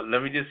 but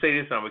let me just say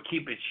this, I'm going to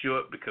keep it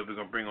short because we're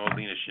going to bring on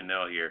Lena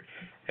Chanel here,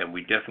 and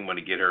we definitely want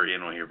to get her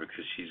in on here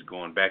because she's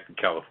going back to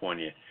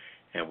California,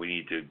 and we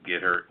need to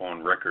get her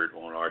on record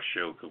on our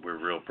show because we're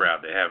real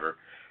proud to have her.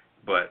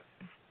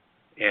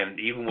 And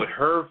even with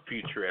her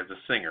future as a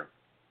singer,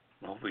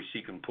 hopefully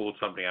she can pull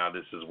something out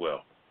of this as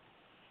well.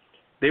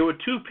 There were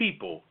 2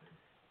 people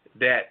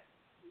that,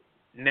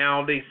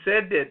 now they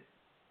said that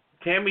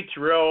Tammy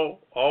Terrell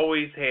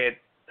always had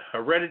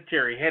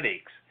hereditary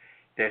headaches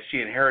that she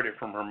inherited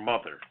from her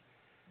mother,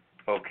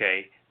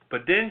 okay?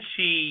 But then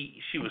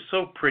she was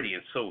so pretty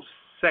and so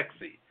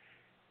sexy,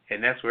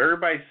 and that's what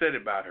everybody said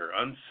about her,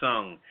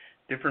 unsung,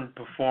 different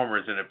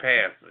performers in the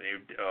past.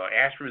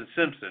 Ashford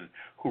Simpson,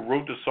 who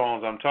wrote the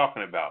songs I'm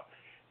talking about,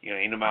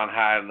 Ain't No Mountain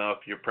High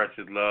Enough, Your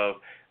Precious Love,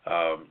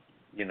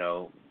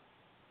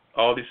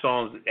 all these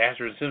songs,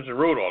 Ashford Simpson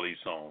wrote all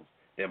these songs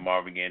that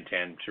Marvin Gaye and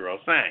Tammy Terrell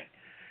sang.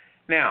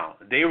 Now,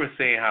 they were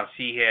saying how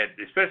she had,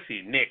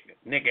 especially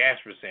Nick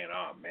Ashford saying,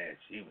 oh, man,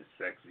 she was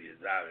sexy as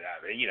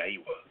he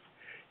was.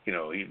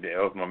 That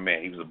was my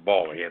man. He was a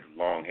baller. He had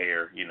long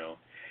hair, Him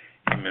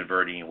and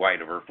Verdine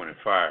White of Earth, Wind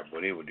 & Fire,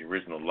 but they were the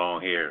original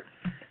long hair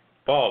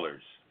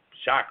ballers,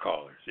 shot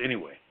callers.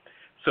 Anyway,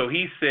 so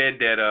he said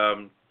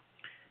that,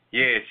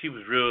 she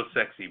was real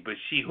sexy, but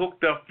she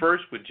hooked up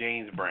first with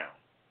James Brown.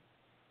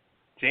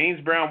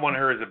 James Brown wanted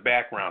her as a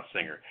background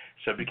singer,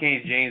 so it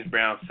became James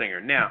Brown's singer.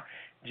 Now,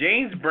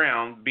 James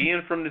Brown,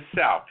 being from the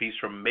South, he's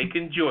from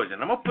Macon, Georgia,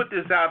 and I'm going to put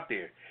this out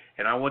there,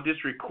 and I want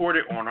this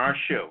recorded on our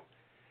show.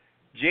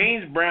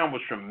 James Brown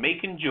was from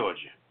Macon,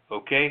 Georgia,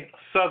 okay, a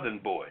Southern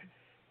boy.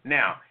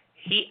 Now,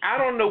 I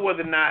don't know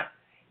whether or not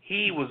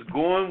he was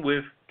going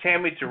with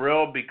Tammy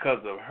Terrell because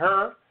of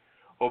her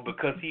or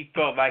because he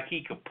felt like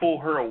he could pull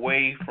her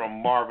away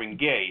from Marvin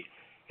Gaye.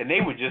 And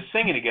they were just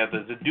singing together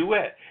as a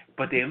duet.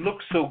 But they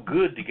looked so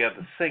good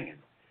together singing.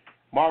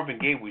 Marvin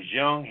Gaye was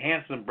young,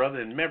 handsome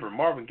brother. And remember,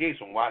 Marvin Gaye's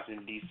from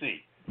Washington,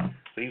 D.C.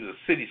 So he was a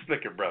city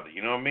slicker brother,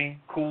 you know what I mean?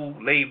 Cool,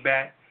 laid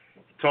back,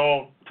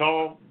 tall,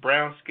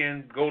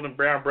 brown-skinned, golden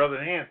brown brother,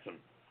 and handsome.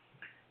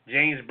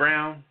 James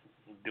Brown,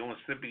 doing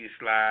slippity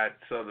slide,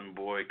 Southern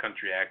boy,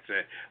 country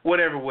accent,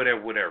 whatever.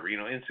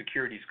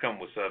 Insecurities come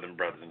with Southern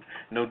brothers.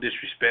 No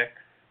disrespect.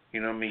 You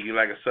know what I mean? You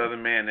like a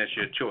Southern man, that's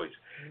your choice.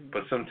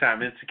 But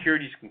sometimes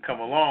insecurities can come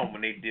along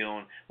when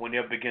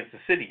they're up against a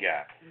city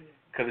guy.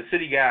 Because a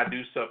city guy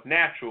do stuff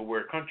natural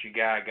where a country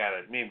guy got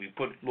to maybe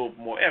put a little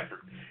more effort.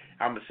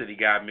 I'm a city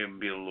guy, maybe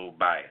be a little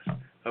biased.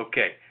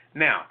 Okay.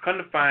 Now, come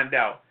to find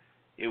out,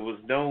 it was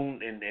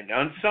known, and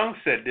Unsung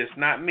said this,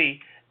 not me,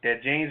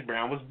 that James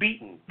Brown was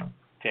beating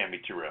Tammy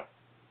Terrell.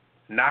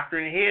 Knocked her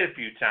in the head a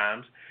few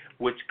times,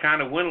 which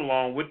kind of went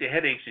along with the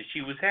headaches that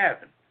she was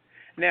having.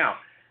 Now,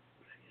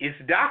 it's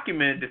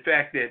documented the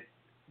fact that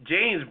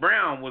James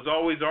Brown was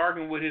always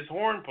arguing with his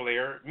horn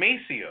player,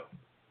 Maceo.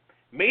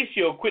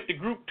 Maceo quit the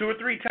group 2 or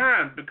 3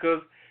 times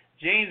because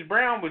James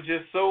Brown was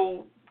just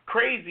so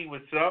crazy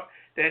with stuff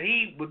that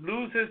he would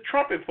lose his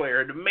trumpet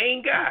player, the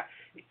main guy.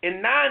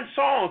 In 9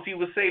 songs, he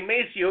would say,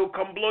 Maceo,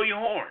 come blow your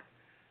horn.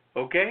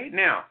 Okay?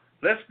 Now,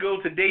 let's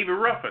go to David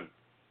Ruffin,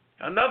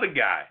 another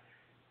guy.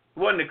 He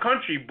wasn't a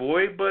country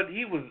boy, but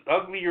he was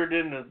uglier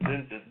than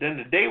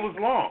the day was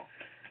long.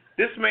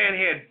 This man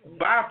had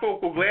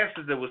bifocal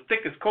glasses that was thick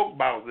as Coke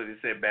bottles, that they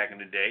said back in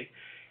the day.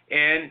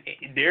 And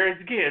there's,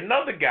 again,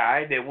 another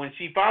guy that when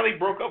she finally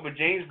broke up with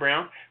James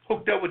Brown,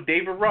 hooked up with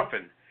David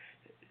Ruffin.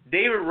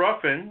 David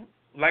Ruffin,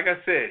 like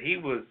I said, he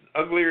was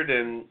uglier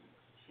than...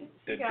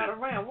 She got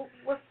around.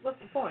 What's the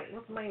point?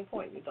 What's the main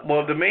point?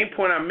 Well, the main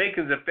point I'm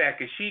making is the fact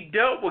that she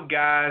dealt with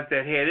guys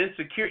that had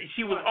insecurity.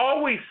 She was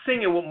always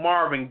singing with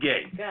Marvin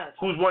Gaye,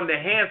 who's one of the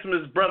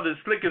handsomest brothers,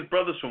 slickest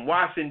brothers from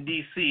Washington,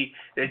 D.C.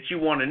 that you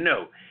want to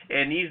know.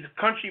 And these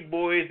country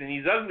boys and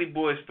these ugly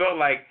boys felt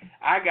like,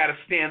 I got to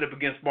stand up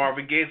against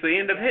Marvin Gaye, so they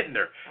ended up hitting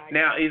her.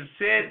 Now, it's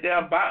said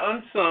by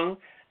Unsung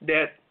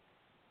that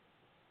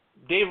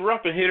Dave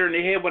Ruffin hit her in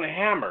the head with a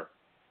hammer.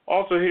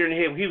 Also hit her in the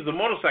head. He was a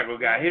motorcycle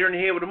guy. Hit her in the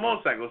head with a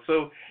motorcycle.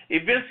 So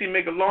eventually,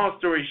 make a long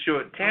story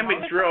short, Tammy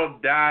Terrell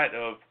died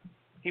of.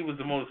 He was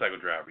a motorcycle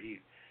driver.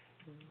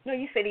 No,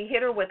 you said he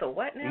hit her with a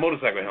what now?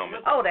 Motorcycle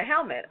helmet. Oh, the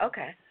helmet.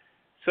 Okay.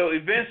 So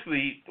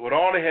eventually, with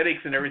all the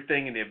headaches and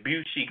everything and the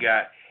abuse she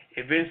got,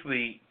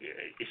 eventually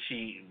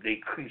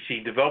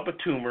she developed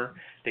a tumor.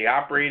 They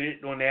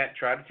operated on that,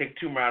 tried to take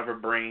the tumor out of her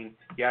brain,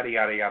 yada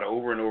yada yada,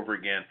 over and over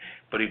again.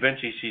 But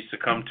eventually, she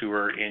succumbed to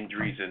her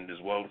injuries and as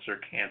well as her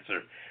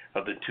cancer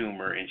of the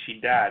tumor, and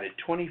she died at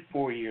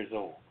 24 years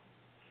old.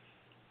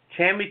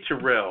 Tammy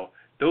Terrell,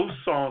 those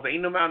songs,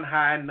 Ain't No Mountain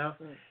High Enough,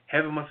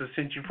 Heaven Must Have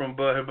Sent You From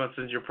Above, Heaven Must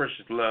Have Sent Your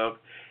Precious Love,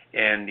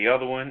 and the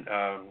other one,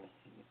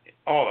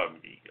 all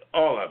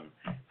of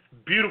them,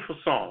 beautiful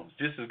songs,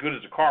 just as good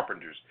as the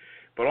Carpenters.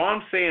 But all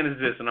I'm saying is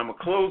this, and I'm going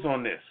to close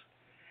on this.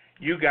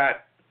 You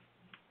got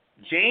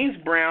James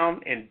Brown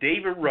and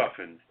David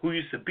Ruffin, who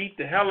used to beat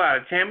the hell out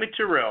of Tammy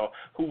Terrell,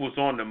 who was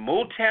on the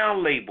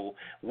Motown label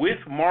with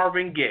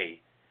Marvin Gaye.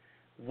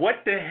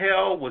 What the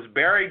hell was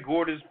Barry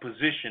Gordy's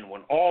position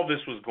when all this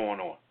was going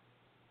on?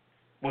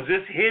 Was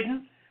this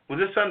hidden? Was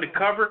this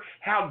undercover?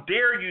 How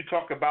dare you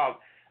talk about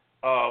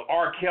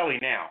R. Kelly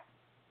now?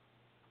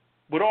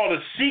 With all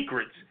the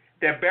secrets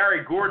that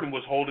Barry Gordon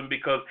was holding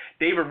because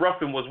David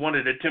Ruffin was one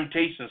of the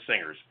Temptation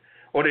singers,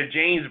 or that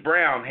James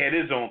Brown had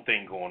his own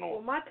thing going on.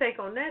 Well, my take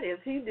on that is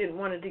he didn't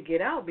want it to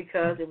get out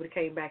because it would have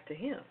came back to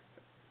him.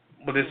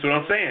 But that's what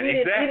I'm saying.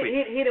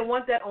 Exactly. He didn't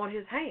want that on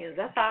his hands.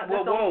 That's how.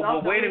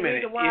 Well, wait a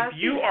minute. If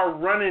you are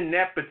running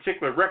that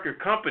particular record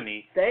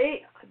company,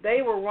 they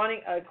were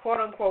running a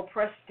quote unquote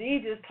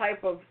prestigious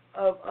type of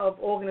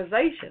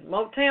organization.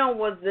 Motown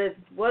was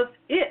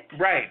it.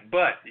 Right,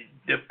 but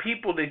the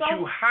people that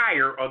you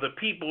hire are the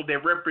people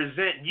that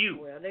represent you.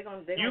 Well,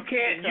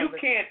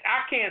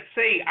 I can't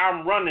say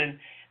I'm running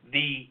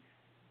the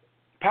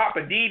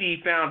Papa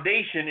Didi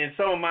Foundation and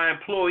some of my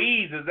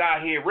employees is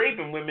out here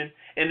raping women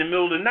in the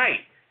middle of the night.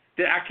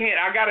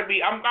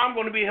 I'm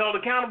going to be held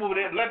accountable for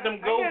that. Let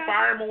them go,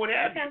 fire them or what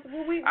have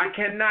you. I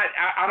cannot,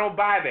 I don't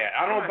buy that.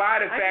 I don't buy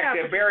the fact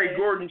that Barry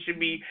Gordon should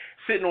be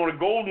sitting on a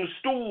golden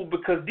stool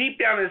because deep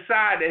down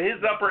inside at his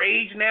upper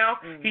age now,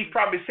 he's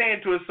probably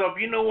saying to himself,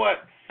 you know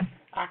what,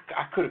 I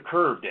could have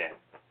curbed that.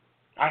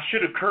 I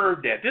should have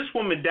curbed that. This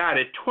woman died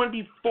at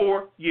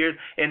 24 years,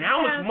 and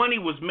how much money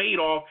was made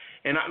off?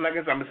 And like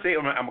I said,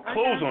 I'm gonna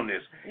close on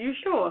this. You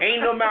sure?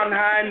 Ain't no mountain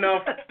high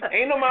enough.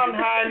 Ain't no mountain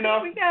high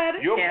enough. We got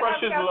it. Your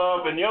Precious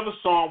Love and the other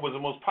song was the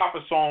most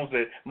popular songs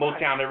that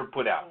Motown ever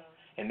put out,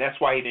 and that's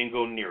why he didn't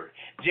go near it.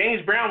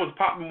 James Brown was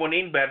popping more than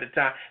anybody at the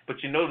time,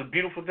 but you know the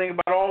beautiful thing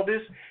about all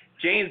this?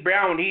 James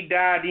Brown, when he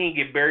died, he didn't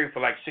get buried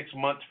for like 6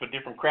 months for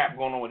different crap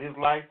going on with his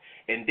life.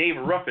 And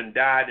David Ruffin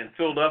died in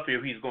Philadelphia.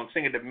 He was going to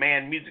sing at the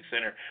Mann Music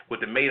Center with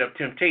the Made Up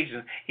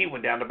Temptations. He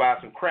went down to buy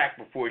some crack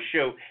before his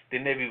show. They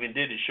never even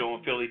did the show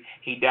in Philly.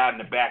 He died in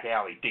the back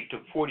alley. They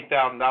took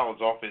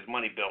 $40,000 off his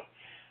money belt.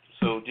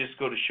 So just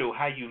go to show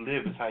how you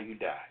live is how you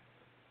die.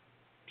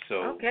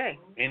 So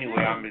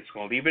anyway, I'm just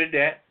going to leave it at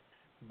that.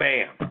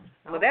 Bam.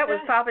 Well, that was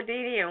Papa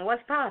Didi, and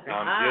what's poppin'?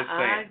 I'm just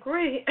saying. I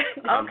agree.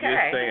 I'm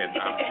just saying.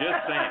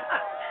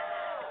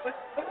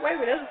 Wait a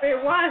minute, that's a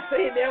very wise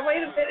thing there. Wait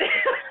a minute.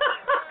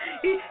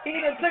 he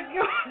done took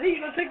your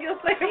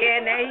saying. Yeah,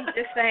 now he's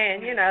just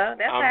saying,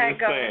 that's how it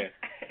goes.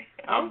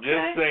 I'm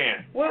just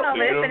saying. Well,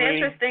 it's an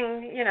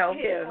interesting,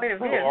 point of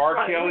view.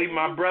 R. Kelly,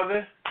 my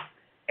brother,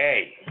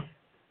 hey,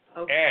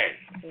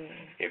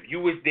 if you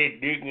was there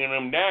digging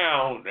them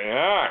down,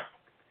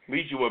 At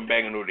least you wasn't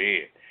banging over the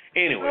head.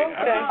 Anyway, Okay.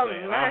 I'm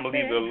just saying, I'm going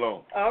to leave it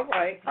alone. All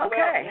right.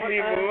 Okay. Well,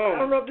 Leave it I alone.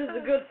 don't know if this is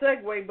a good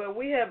segue, but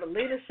we have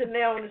Lena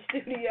Chanel in the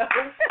studio.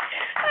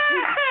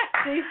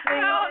 She sings.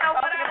 I don't know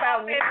what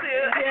about me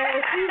too.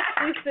 Yeah,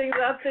 she sings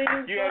our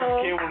theme You have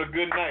a kid on a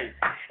good night.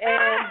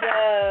 And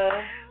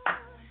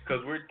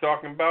because we're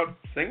talking about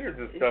singers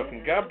and stuff,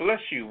 and God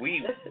bless you.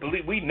 We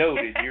know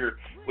that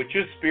you're with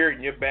your spirit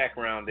and your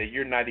background that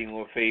you're not even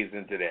gonna phase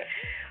into that.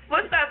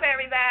 What's up,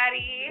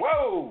 everybody?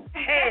 Whoa!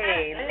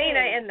 Hey,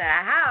 Lena in the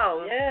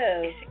house.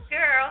 yes. It's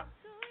your girl.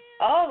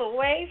 All the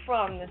way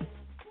from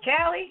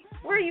Cali.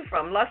 Where are you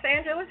from? Los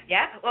Angeles?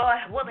 Yeah. Well,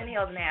 Woodland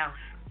Hills now.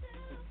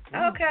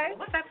 Okay.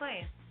 What's that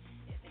playing?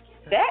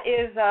 That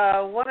is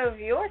one of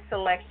your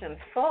selections,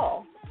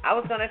 Fall. I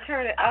was going to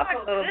turn it up a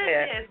little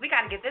bit. We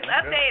got to get this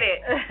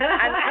updated.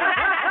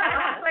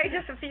 I play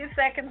just a few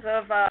seconds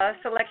of a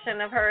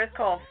selection of hers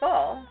called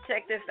Fall.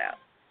 Check this out.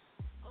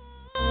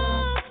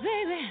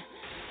 Baby,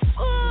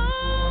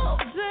 oh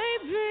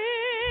baby,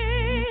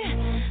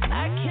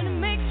 I can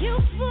make you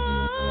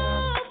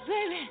fall,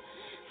 baby,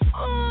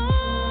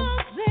 oh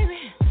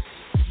baby,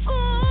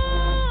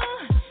 oh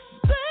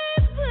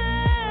baby,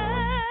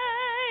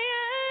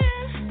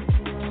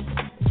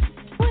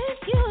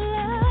 with your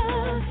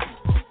love,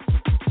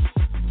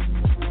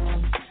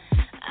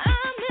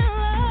 I'm in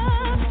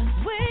love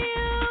with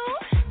you.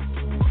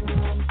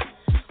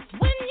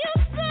 When you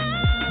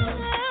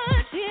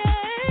touch,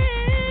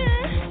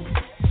 yeah,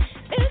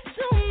 it's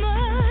too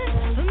much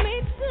for me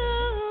to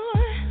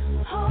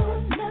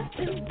hold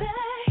nothing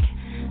back.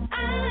 I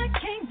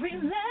can't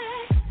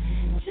relax,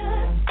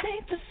 just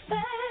state the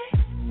fact.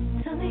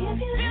 Tell me if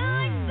you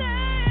like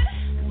that.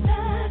 'Cause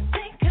I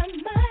think I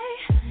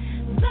might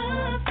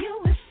love you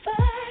if I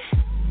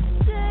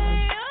stay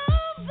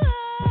over.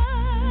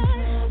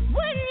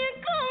 When you're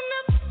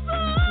gonna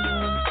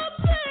fall,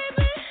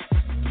 baby,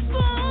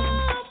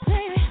 fall,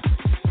 baby,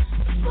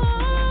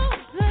 fall,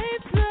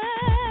 baby.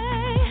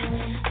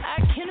 I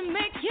can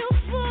make you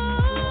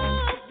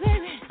fall,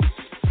 baby,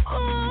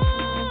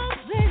 oh,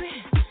 baby,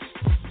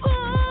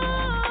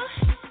 fall,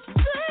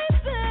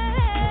 baby.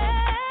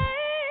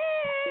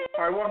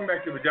 All right, welcome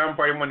back to Pajama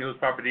Party. Money who's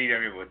Papa D.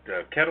 I'm here with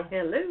Kettle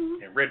Hello.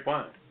 and Red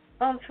Wine.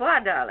 Bonsoir,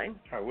 darling.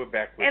 All right, we're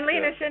back with And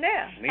Lena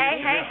Chanel. Lena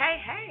Chanel.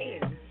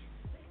 Hey.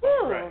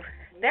 Woo. Right.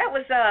 That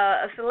was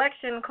a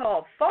selection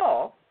called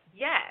Fall.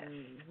 Yes.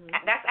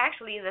 That's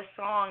actually the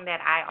song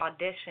that I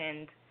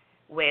auditioned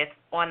with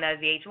on the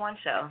VH1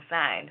 show,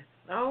 Signed.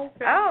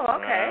 Okay. Oh,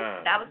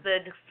 okay. That was the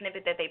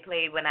snippet that they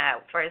played when I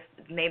first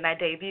made my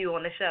debut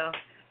on the show.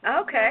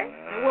 Okay.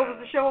 And what was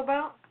the show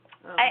about?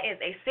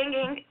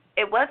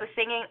 It was a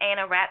singing and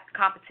a rap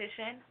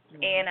competition,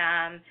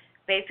 and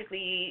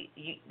basically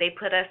they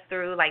put us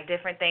through like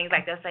different things.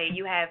 Like they'll say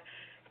you have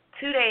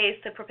 2 days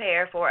to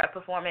prepare for a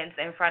performance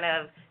in front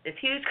of this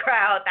huge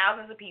crowd,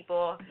 thousands of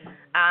people.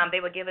 They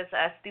would give us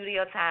a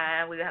studio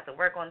time. We would have to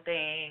work on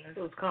things. It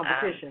was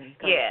competition.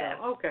 Yeah.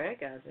 Okay, I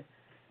got you.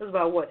 It was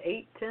about what,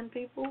 8, 10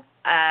 people?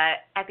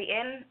 At the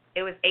end,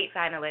 it was 8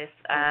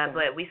 finalists,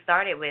 but we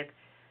started with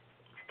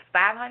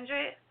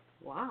 500.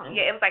 Wow.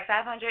 Yeah, it was like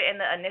 500 in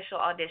the initial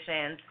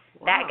auditions.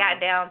 Wow. That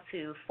got down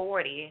to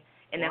 40,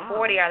 and then Wow.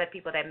 40 are the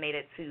people that made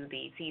it to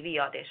the TV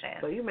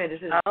audition. So you made it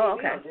to the Oh, TV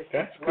okay. audition.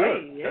 That's good.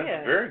 Great, That's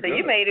yeah. very So good.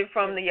 you made it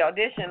from the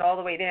audition all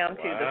the way down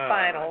to the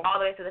final. All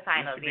the way to the You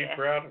finals, should be yeah.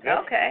 proud of that.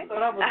 Okay. So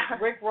that was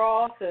Rick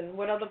Ross, and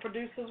what other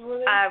producers were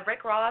there?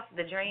 Rick Ross,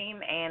 The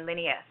Dream, and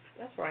Lenny S.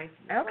 That's right.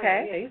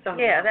 Okay. Yeah, he's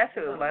talking Yeah, about- that's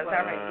who it was. Right.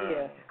 All right.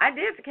 Yeah. I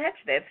did catch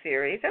that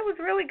series. That was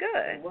really It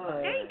good.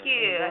 was. Thank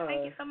you. It was.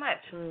 Thank you so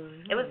much.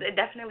 Mhm. It was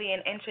definitely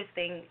an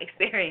interesting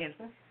experience.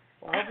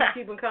 Well, I hope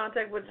you keep in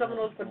contact with some of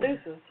those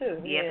producers,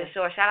 too. Yeah, for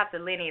sure. Shout out to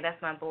Lenny. That's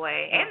my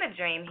boy. And The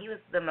Dream. He was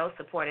the most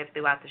supportive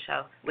throughout the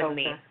show with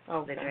me.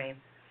 Okay. The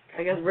Dream.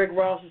 I guess Rick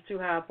Ross was too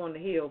high up on the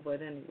hill,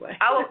 but anyway.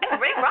 Oh,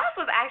 Rick Ross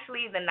was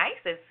actually the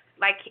nicest.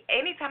 Like,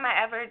 anytime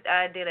I ever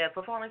did a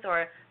performance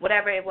or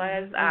whatever it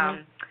was,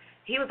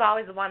 he was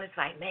always the one that's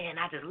like, man,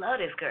 I just love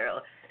this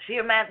girl. She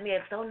reminds me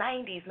of so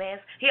 90s, man.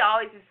 He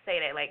always used to say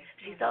that, like,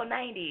 she's so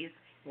 90s.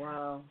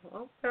 Wow.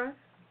 Okay.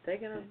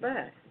 Taking us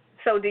back.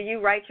 So do you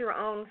write your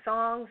own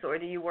songs, or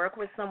do you work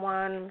with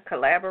someone,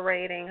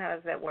 collaborating? How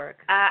does that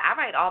work? I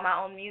write all my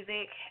own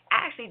music.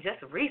 I actually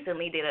just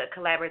recently did a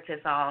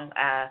collaborative song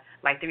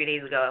like 3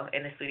 days ago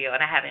in the studio,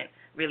 and I haven't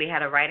really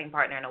had a writing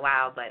partner in a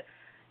while. But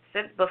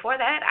since before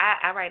that,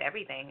 I write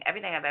everything.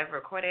 Everything I've ever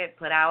recorded,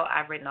 put out,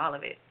 I've written all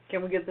of it.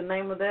 Can we get the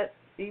name of that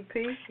EP?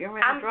 You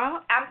ready to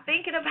drop? I'm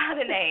thinking about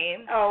a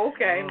name. Oh,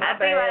 okay. My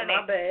bad.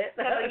 My bad.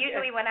 Because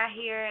usually when I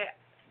hear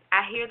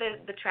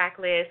the track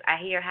list, I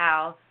hear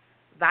how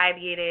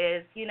vibey it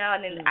is, you know,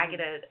 and then I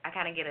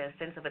kind of get a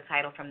sense of a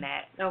title from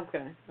that.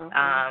 Okay.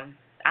 I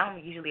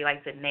don't usually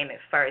like to name it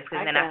first,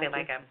 because then I feel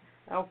like I'm.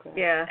 Okay.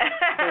 Yeah.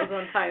 It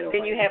was untitled.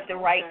 Then you have to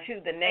write to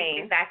the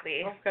name.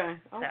 Exactly. Okay.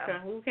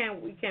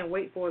 We can't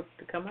wait for it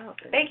to come out.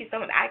 Then. Thank you so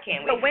much. I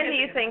can't wait. So when do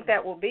you think that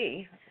will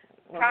be?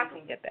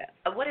 Probably get that.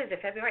 What is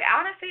it? February?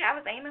 Honestly, I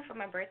was aiming for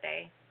my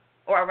birthday,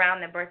 or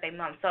around the birthday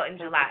month, so in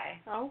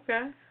July.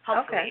 Okay.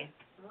 Hopefully.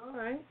 All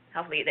right.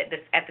 Hopefully, at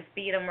the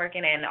speed I'm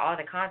working and all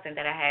the content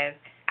that I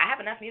have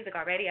enough music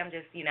already. I'm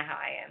just, you know how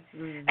I am.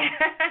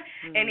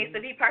 Mm-hmm. It needs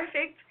to be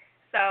perfect.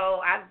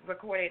 So I've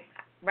recorded,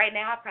 right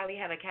now I probably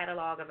have a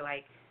catalog of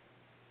like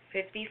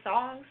 50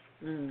 songs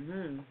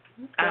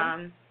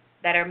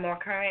that are more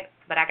current,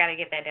 but I got to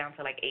get that down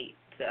to like 8.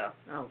 So.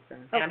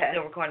 Okay. And I'm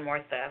still recording more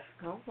stuff.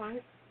 All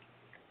right.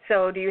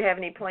 So do you have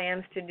any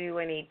plans to do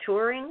any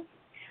touring?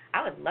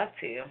 I would love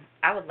to.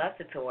 I would love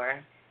to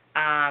tour.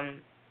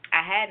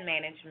 I had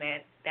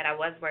management that I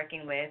was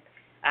working with,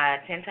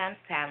 10 Times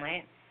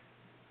Talent.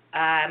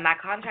 My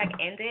contract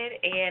ended,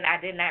 and I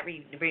did not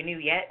renew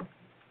yet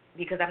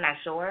because I'm not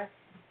sure.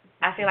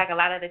 I feel like a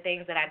lot of the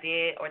things that I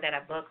did or that I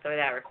booked or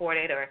that I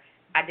recorded or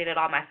I did it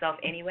all myself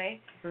anyway.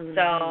 Mm-hmm.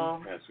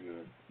 So, That's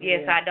good.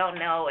 Yeah, so I don't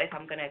know if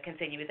I'm going to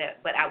continue with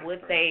that. But I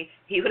would say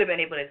he would have been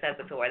able to set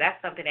the tour.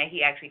 That's something that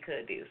he actually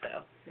could do.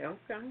 So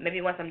Okay.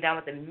 maybe once I'm done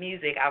with the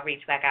music, I'll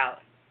reach back out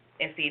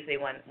and see if they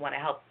want to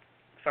help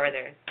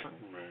further.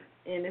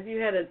 And if you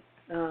had a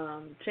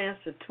chance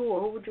to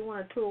tour, who would you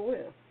want to tour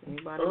with?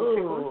 Anybody in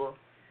particular? Ooh,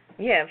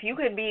 Yeah, if you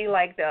could be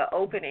like the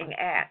opening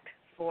act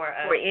for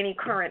any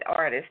current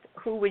artist,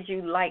 who would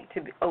you like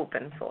to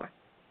open for?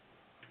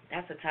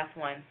 that's a tough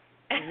one.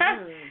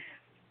 Mm.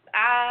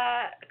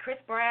 Chris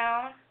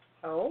Brown.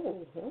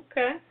 Oh,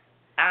 okay.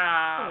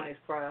 Nice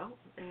crowd.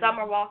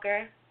 Summer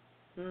Walker.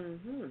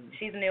 Mm-hmm.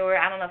 She's newer.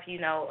 I don't know if you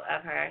know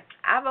of her.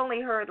 I've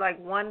only heard like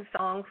one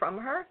song from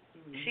her.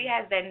 She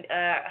has been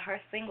her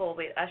single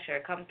with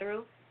Usher, Come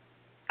Through.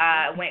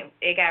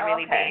 It got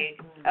really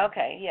big.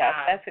 Okay, yeah,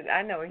 that's it.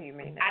 I know what you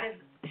mean.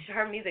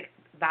 Her music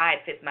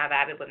vibe fits my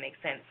vibe. It would make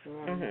sense.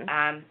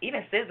 Mm-hmm.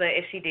 Even SZA,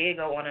 if she did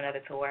go on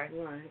another tour,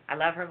 Right. I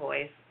love her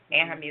voice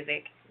and her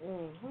music.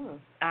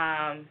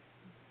 Mm-hmm.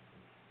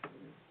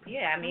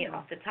 Yeah, I mean,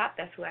 off the top,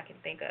 that's who I can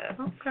think of.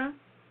 Okay.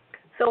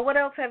 So what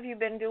else have you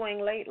been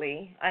doing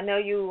lately? I know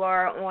you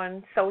are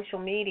on social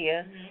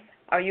media. Mm-hmm.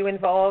 Are you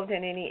involved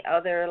in any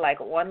other like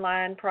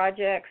online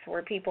projects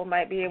where people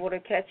might be able to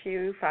catch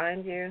you,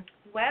 find you?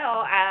 Well,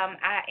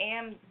 I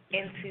am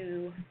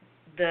into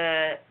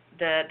the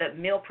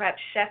meal prep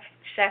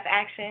chef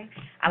action.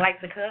 I like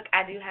to cook.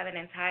 I do have an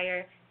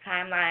entire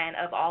timeline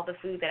of all the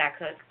food that I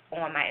cook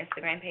on my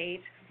Instagram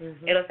page.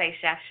 Mm-hmm. It'll say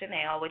Chef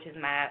Chanel, which is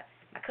my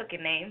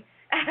cooking name.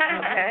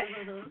 Okay.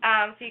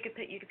 So you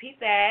could peep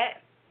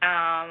that.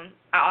 I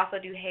also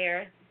do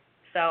hair,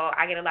 so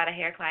I get a lot of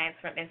hair clients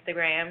from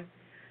Instagram.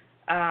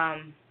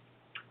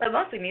 But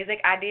mostly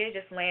music. I did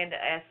just land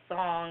a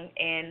song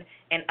in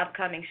an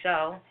upcoming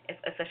show.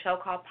 It's a show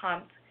called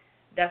Pumped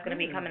that's going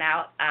to be coming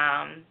out.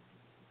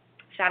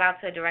 Shout out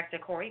to director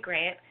Corey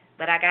Grant.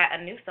 But I got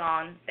a new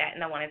song that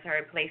no one has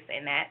heard placed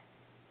in that.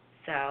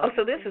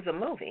 So this is a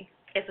movie.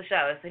 It's a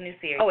show. It's a new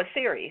series. Oh, a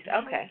series.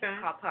 Okay.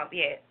 It's called Pump.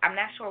 Yeah, I'm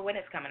not sure when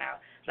it's coming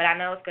out, but I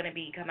know it's going to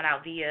be coming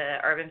out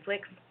via Urban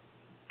Flix.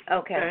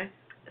 Okay.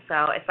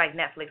 So it's like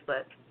Netflix,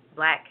 but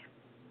black.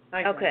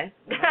 Okay.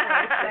 Yeah,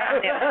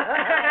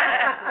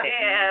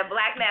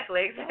 black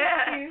Netflix.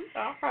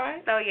 All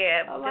right. So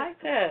yeah, I like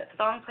that.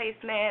 Song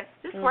placements,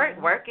 just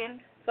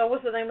working. So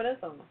what's the name of that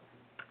song?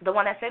 The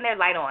one that's in there,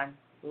 Light On.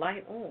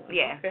 Light On.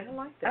 Yeah. Okay, I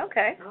like that.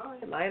 Okay. All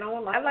right, Light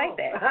On, Light I like on.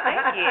 that.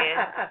 Thank you.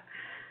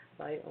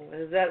 Light On.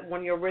 Is that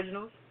one of your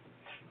originals?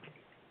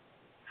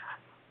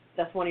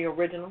 That's one of your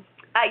originals?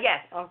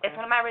 Yes. Okay. It's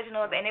one of my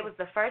originals, and it was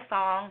the first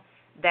song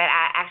that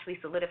I actually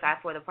solidified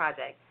for the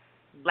project.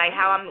 Like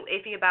how I'm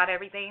iffy about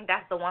everything,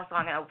 that's the one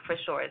song I know for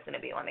sure it's going to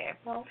be on there.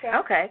 Okay.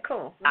 Okay,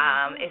 cool.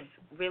 It's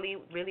really,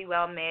 really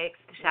well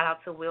mixed. Shout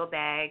out to Will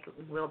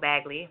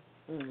Bagley.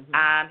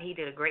 Mm-hmm. He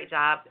did a great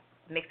job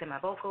mixing my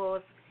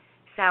vocals.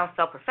 Sounds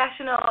so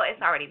professional.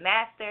 It's already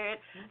mastered.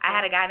 I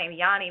had a guy named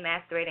Yanni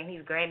master it, and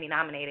he's Grammy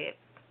nominated.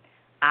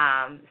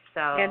 And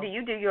do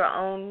you do your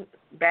own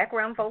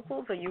background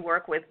vocals, or you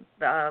work with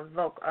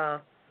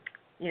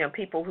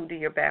people who do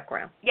your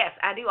background? Yes,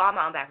 I do all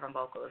my own background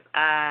vocals.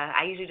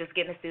 I usually just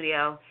get in the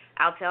studio.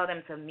 I'll tell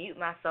them to mute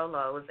my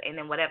solos, and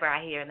then whatever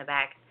I hear in the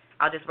back,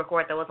 I'll just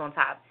record those on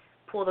top.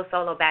 Pull the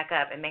solo back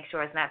up and make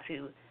sure it's not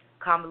too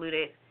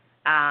convoluted.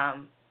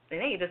 And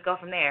then you just go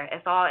from there.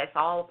 It's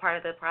all part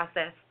of the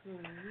process.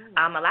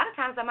 Mm-hmm. A lot of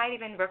times I might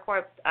even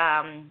record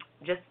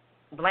just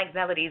blank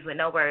melodies with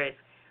no words.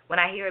 When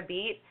I hear a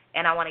beat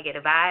and I want to get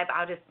a vibe,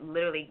 I'll just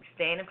literally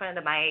stand in front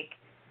of the mic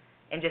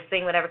and just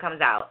sing whatever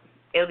comes out.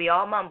 It'll be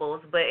all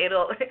mumbles, but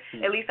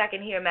at least I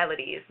can hear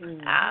melodies.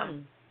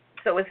 Mm-hmm.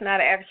 So it's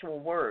not actual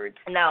words.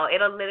 No,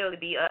 it'll literally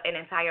be an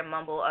entire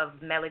mumble of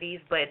melodies,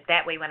 but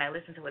that way when I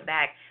listen to it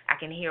back, I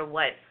can hear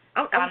what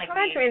I'm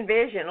trying to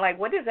envision, like,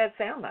 what does that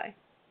sound like?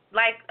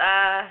 Like,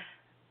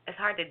 it's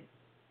hard to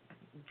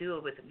do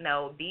it with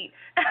no beat.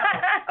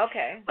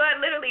 Okay. But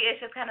literally, it's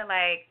just kind of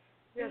like,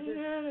 it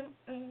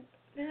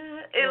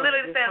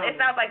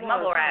sounds like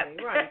mumble rap.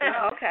 Right.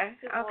 Oh,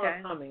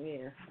 okay. Humming,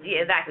 yeah.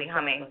 Yeah, exactly,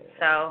 humming.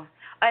 So,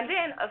 and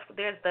then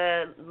there's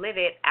the Live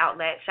It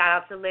outlet. Shout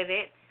out to Live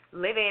It.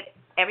 Live It,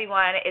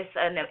 everyone. It's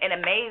an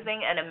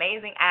amazing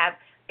app.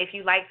 If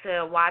you like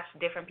to watch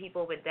different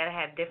people that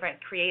have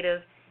different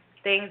creative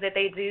things that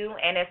they do,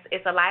 and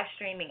it's a live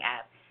streaming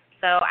app.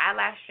 So I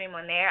live stream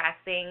on there. I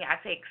sing. I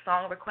take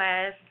song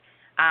requests.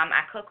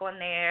 I cook on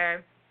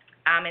there.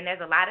 And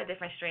there's a lot of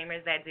different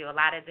streamers that do a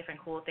lot of different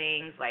cool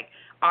things like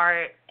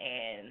art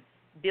and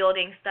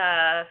building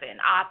stuff and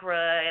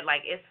opera. And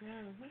like it's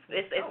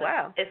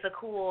wow. It's a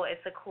cool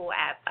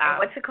app.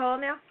 What's it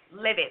called now?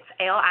 Livit,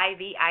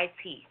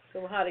 Livit.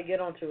 So how to get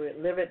onto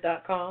it?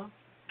 Livit.com.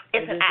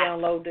 It's an just app.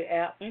 download the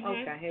app. Mhm.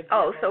 Okay.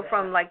 So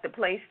from like the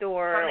Play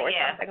Store or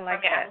something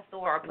like from that. Apple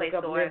Store or Play Look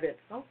up Store. Livit.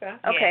 Okay.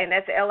 Okay, and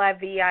that's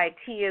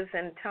Livit as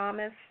in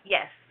Thomas.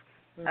 Yes.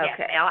 Okay. Yes,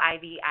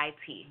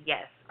 Livit.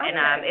 Yes. Okay,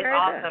 And it's very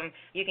awesome. Good.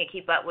 You can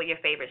keep up with your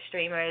favorite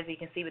streamers. You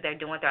can see what they're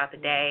doing throughout the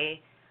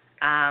day.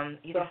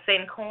 You can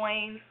send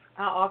coins.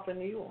 How often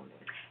are you on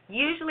it?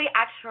 Usually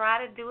I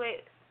try to do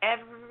it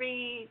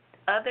every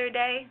other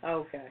day.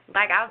 Okay.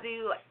 Like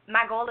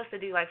my goal is to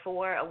do like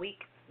 4 a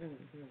week.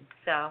 Mm-hmm.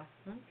 So.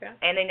 Okay.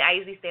 And then I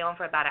usually stay on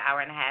for about an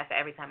hour and a half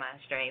every time I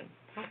stream.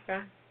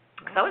 Okay.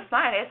 So it's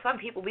fun. It's fun.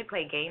 We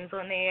play games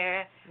on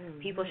there. Mm-hmm.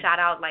 People shout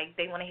out like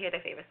they want to hear their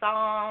favorite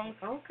songs.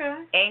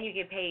 Okay. And you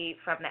get paid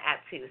from the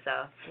app too.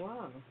 So.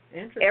 Wow.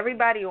 Interesting.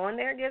 Everybody on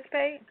there gets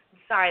paid?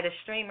 Sorry, the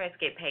streamers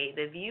get paid.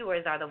 The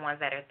viewers are the ones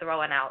that are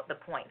throwing out the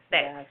points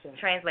that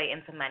translate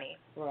into money.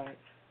 Right.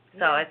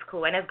 So it's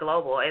cool, and it's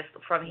global. It's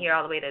from here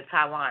all the way to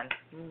Taiwan.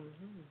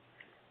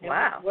 Mm-hmm.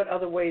 Wow. What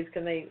other ways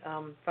can they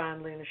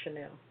find Lena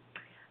Chanel?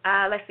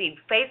 Let's see.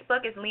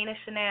 Facebook is Lena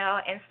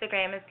Chanel.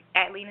 Instagram is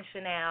at Lena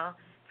Chanel.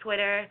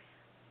 Twitter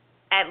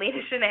at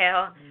Lena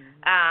Chanel.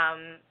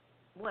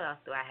 What else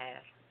do I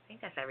have? I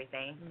think that's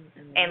everything.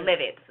 And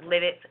Livit.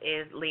 Livit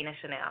is Lena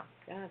Chanel.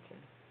 Gotcha.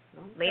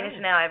 Okay. Lena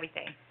Chanel,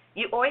 everything.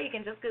 You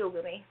can just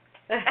Google me.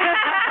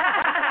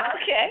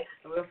 Okay.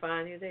 We'll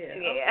find you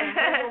there.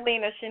 Yeah. Okay.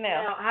 Lena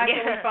Chanel. Now, how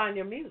can we find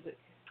your music?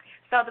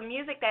 So the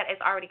music that is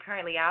already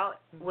currently out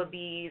would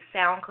be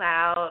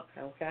SoundCloud,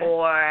 Okay.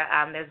 or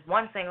there's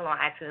one single on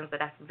iTunes, but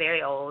that's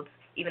very old,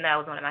 even though that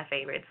was one of my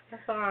favorites.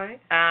 That's all right.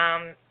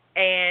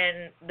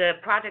 And the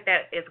project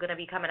that is going to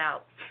be coming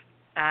out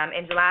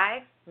in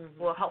July,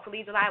 well,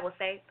 hopefully July, we'll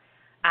say,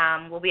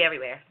 will be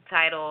everywhere.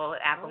 Tidal,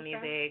 Apple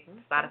Music,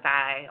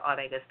 Spotify, all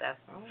that good stuff.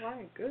 All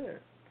right, good.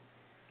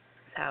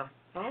 So,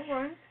 all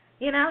right.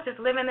 Just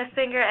living the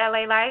singer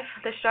LA life.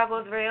 The struggle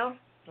is real.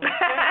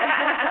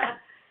 Okay.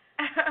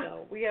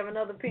 So we have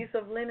another piece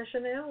of Lena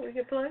Chanel we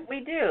can play?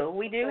 We do.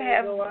 We do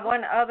have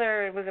one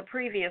other. It was a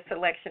previous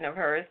selection of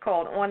hers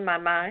called On My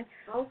Mind.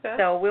 Okay.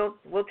 So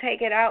we'll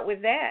take it out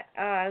with that.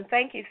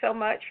 Thank you so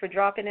much for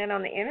dropping in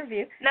on the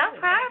interview. No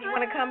problem. If you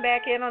want to come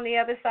back in on the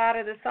other side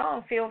of the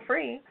song, feel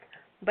free.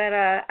 But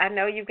I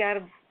know you've got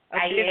a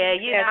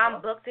yeah,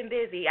 I'm booked and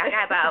busy. I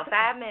got about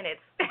 5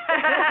 minutes.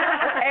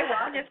 Okay, well,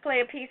 I'll just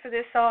play a piece of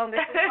this song. This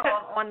is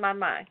called On My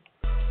Mind,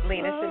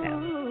 Lena Chanel.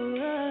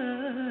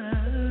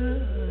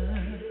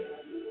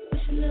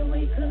 That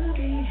we could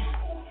be,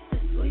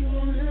 that's who you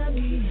wanna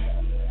be.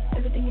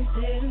 Everything you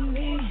say to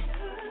me,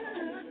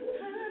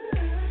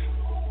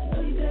 I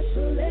know you got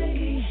your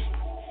lady.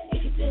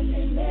 If you tell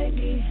me,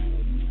 baby,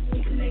 we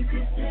can make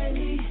this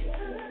steady.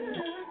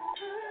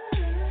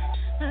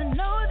 I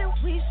know that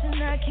we should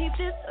not keep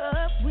this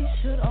up. We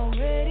should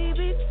already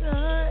be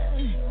done.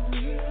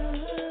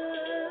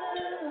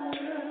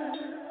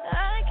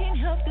 I can't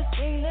help the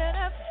thing that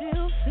I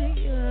feel for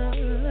you.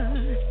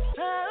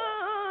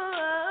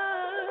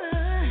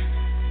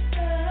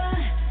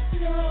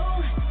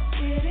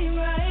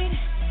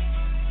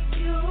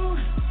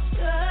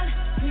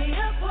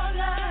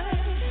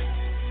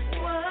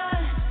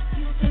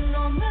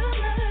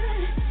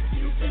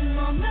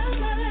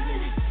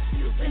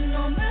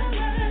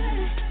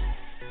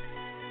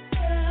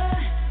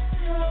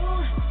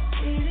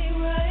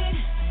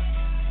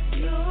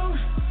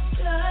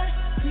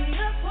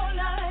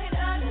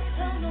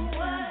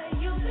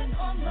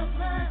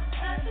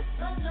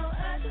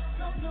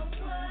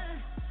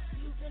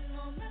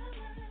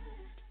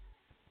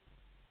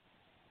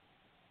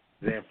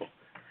 Example.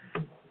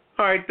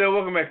 All right,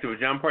 welcome back to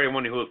Pajama Party. I'm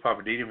one of the hosts,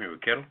 Papa Didi. I'm here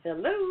with Kettle.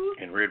 Hello.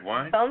 And Red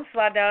Wine.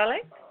 Bonsoir,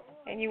 darling.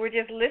 And you were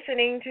just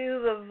listening to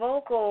the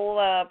vocal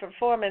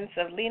performance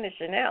of Lena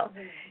Chanel.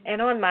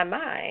 And On My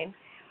Mind.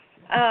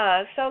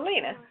 So,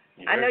 Lena,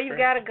 I know you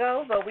got to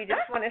go, but we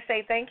just want to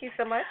say thank you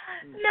so much.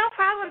 No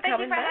problem. Thank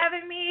you for back.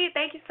 having me.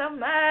 Thank you so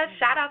much.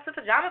 Shout out to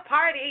Pajama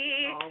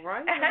Party. All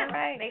right. All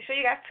right. Make sure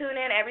you guys tune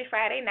in every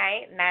Friday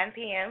night, 9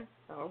 p.m.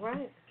 All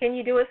right. Can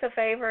you do us a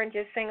favor and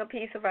just sing a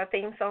piece of our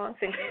theme song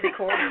since you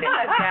recorded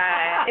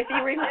it? If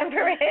you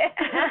remember it.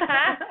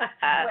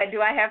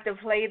 Do I have to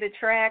play the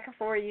track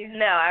for you?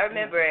 No, I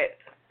remember it.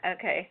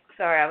 Okay.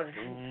 Sorry, I was.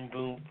 Boom,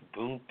 boom,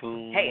 boom,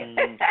 boom. Hey,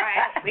 all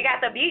right. We got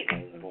the beat.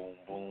 Boom,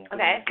 boom,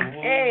 Okay.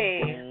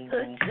 Hey.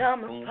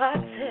 Pajama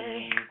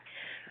Party.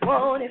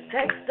 Want it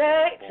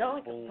sexy,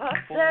 join the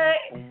party.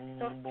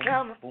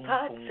 Pajama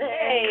Party.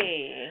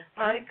 Hey.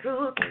 Party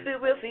crew, keep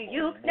it real for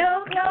you.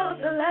 No clothes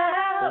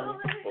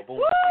allowed. Woo!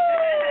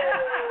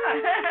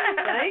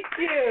 Thank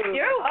you.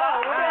 You're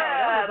welcome.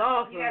 That was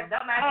awesome. You guys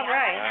don't mind me. All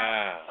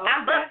right.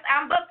 I'm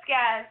booked,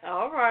 guys. All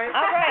All right.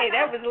 All right,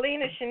 that was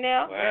Lena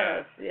Chanel.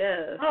 Wow.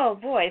 Yes. Oh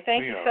boy,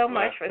 thank you We are so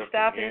much for blessed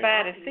up in stopping here.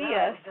 by to see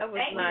us. That was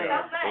Thank you nice.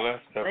 so much.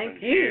 Blessed up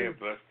Thank in you. here.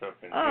 Blessed up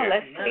in Oh, here.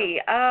 let's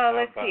see.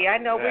 Let's see. I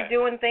know we're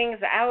doing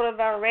things out of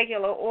our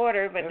regular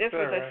order, but That's this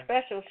was all a right.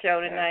 special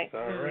show tonight.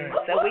 That's all right.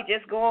 So we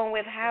just going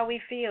with how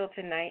we feel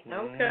tonight.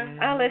 Okay.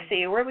 Let's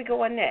see. Where we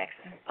going next?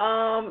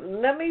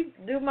 Let me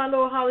do my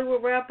little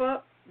Hollywood wrap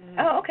up.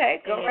 Oh, okay.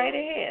 Go right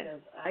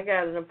ahead. I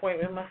got an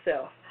appointment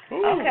myself.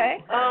 Okay.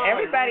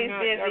 Everybody's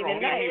busy Y'all gonna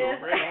tonight. leave me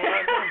with red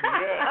one. Don't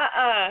do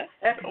that.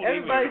 Don't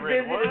leave me Everybody's with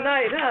red busy one.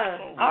 tonight,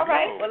 huh? All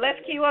right. Well, let's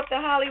cue up to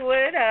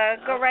Hollywood.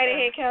 Go right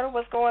ahead, Carol.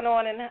 What's going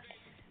on in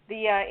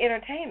the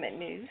entertainment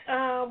news?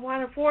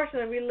 Well,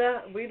 unfortunately,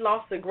 we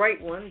lost a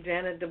great one,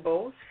 Janet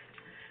DeBose,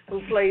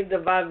 who played the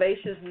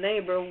vivacious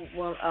neighbor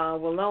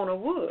Winona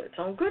Woods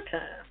on Good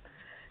Time.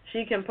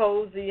 She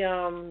composed the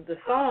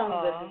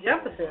songs that the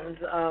Jeffersons,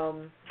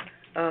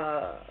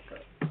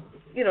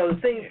 the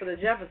theme for the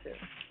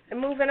Jeffersons. And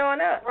moving on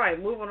up. Right,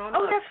 moving on.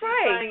 Oh, up. that's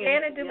right, Sang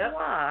Janet and-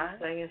 DuBois. Yep,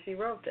 sang and she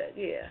wrote that.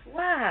 Yeah.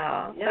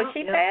 Wow. Yep, So she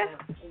yep.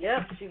 passed?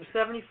 Yep, she was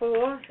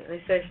 74, and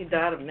they said she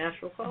died of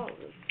natural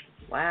causes.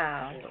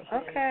 Wow. You know, she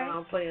Okay.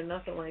 didn't play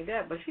nothing like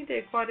that, but she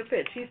did quite a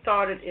bit. She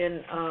started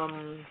in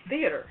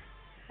theater,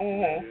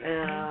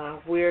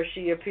 where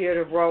she appeared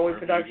in Broadway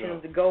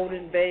productions, The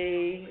Golden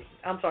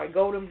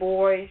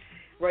Boy,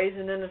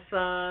 Raisin in the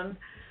Sun,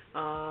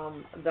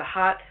 The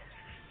Hot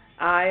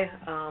Eye,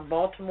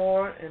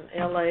 Baltimore and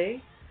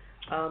L.A.,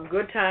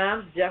 Good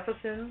Times,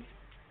 Jeffersons,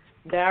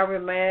 Diary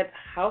of a Mad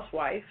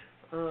Housewife,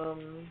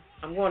 I'm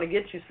Going to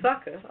Get You,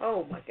 Sucker.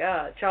 Oh, my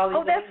God. Charlie.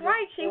 Oh, that's Williams,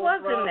 right. She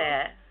was in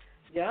that.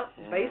 Yep.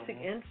 Basic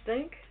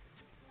Instinct.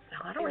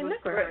 Oh, I don't She remember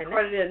was her.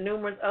 credited in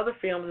numerous other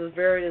films as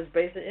various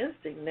Basic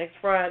Instinct, Next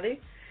Friday,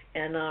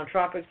 and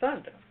Tropic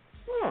Thunder.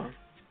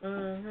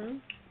 Mm-hmm.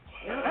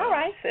 Yeah. All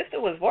right.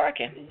 Sister was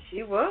working.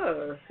 She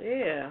was,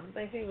 yeah. I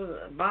think she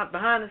was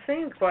behind the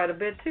scenes quite a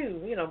bit, too,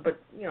 but,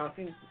 if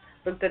you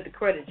looked at the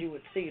credits, you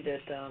would see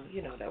that,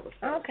 that was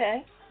her.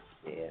 Okay.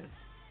 Yeah.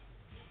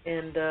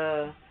 And,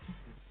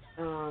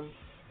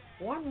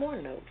 one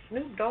more note.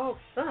 Snoop Dogg's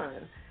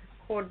son,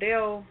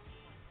 Cordell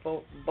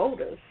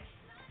Bodas,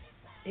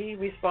 he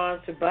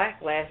responds to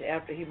backlash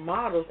after he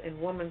models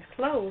in women's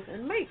clothes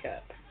and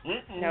makeup.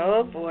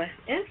 Oh, boy.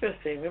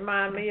 Interesting.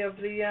 Remind me of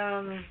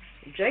the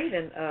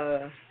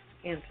Jaden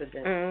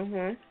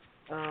incident.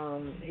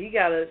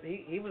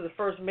 He was the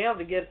first male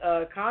to get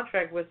a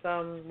contract with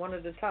one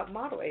of the top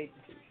model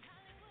agencies.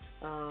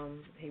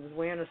 He was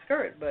wearing a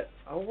skirt, but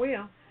oh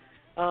well.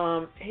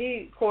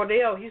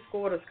 Cordell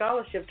scored a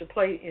scholarship to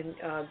play in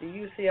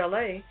the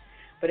UCLA,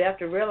 but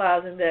after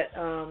realizing that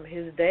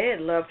his dad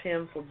loved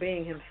him for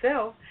being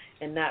himself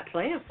and not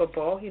playing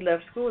football, he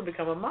left school to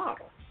become a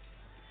model.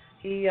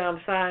 He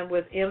signed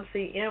with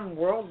MCM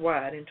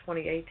Worldwide in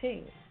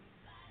 2018.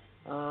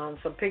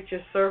 Some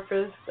pictures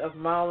surfaced of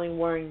modeling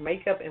wearing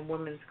makeup and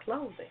women's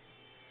clothing.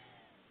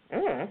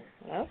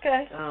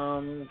 Okay.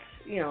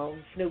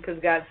 Snoop has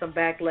got some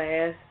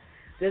backlash.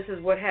 This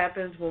is what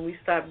happens when we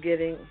stop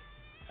getting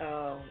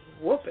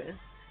whooping,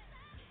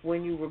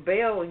 when you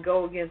rebel and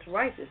go against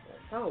righteousness.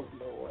 Oh,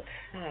 Lord.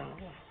 Oh.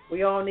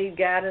 We all need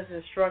guidance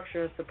and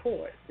structure and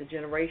support. The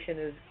generation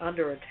is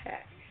under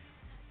attack.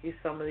 These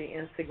some of the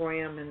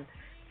Instagram and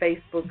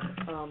Facebook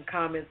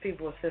comments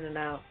people are sending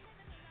out.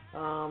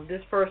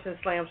 This person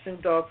slammed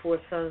Snoop Dogg for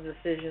his son's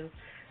decision.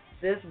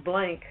 This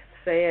blank,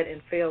 sad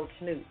and failed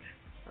Snoop.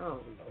 Oh,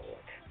 Lord.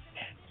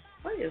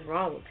 What is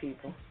wrong with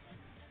people?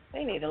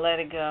 They need to let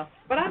it go.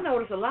 But I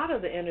notice a lot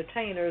of the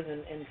entertainers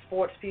and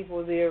sports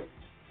people, their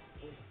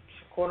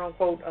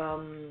quote-unquote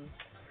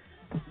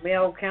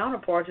male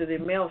counterparts or their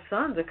male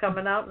sons are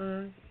coming out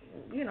and,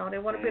 they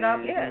want to be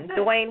out. Yeah,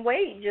 Dwayne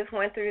Wade just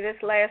went through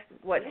this last,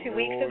 2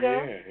 weeks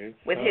ago? Yeah,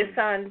 with his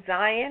son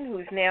Zion,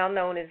 who's now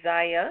known as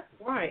Zaya.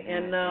 Right,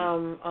 and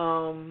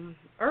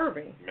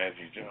Irving.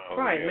 Magic Johnson.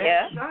 Right,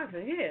 Yeah. Magic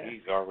Johnson, yeah.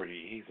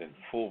 He's in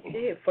full bloom.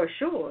 Yeah, for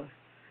sure.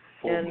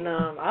 And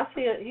I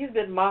see it, he's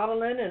been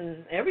modeling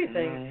and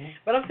everything.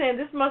 But I'm saying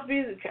this must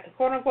be,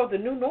 quote-unquote, the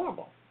new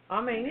normal. I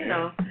mean,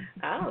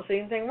 I don't see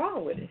anything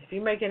wrong with it. If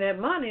you're making that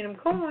money, them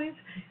coins,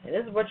 and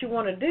this is what you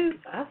want to do,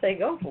 I say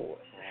go for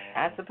it.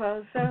 I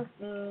suppose so.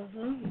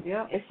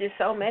 Yeah. It's just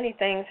so many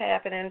things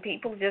happening.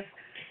 People just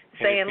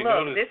saying,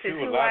 look, this is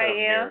who I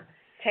am.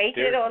 Take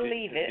it or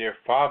leave it. Their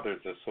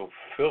fathers are so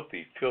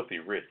filthy, filthy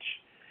rich.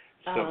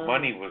 So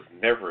money was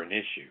never an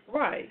issue.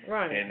 Right.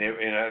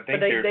 And I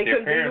think they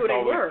their parents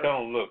always were.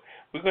 tell them, look,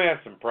 we're going to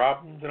have some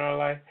problems in our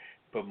life,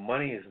 but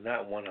money is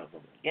not one of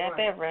them. Got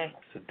that right.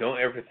 So don't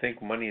ever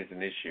think money is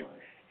an issue.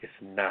 It's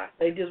not.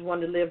 They just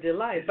want to live their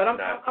life. But I'm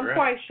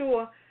quite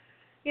sure,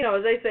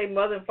 as they say,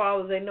 mother and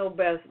fathers, they know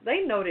best.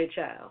 They know their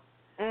child.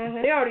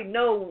 They already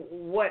know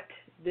what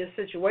this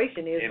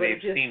situation is. And but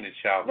they've seen the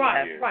child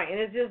right, years. Right, and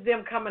it's just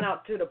them coming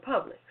out to the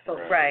public. So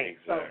Right.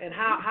 So, Exactly. and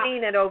how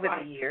seen it over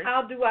the years.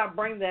 How do I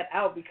bring that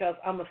out because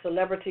I'm a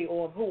celebrity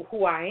or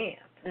who I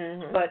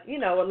am? But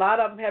a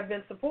lot of them have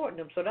been supporting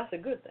them, so that's a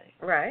good thing.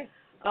 Right.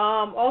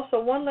 Also,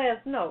 one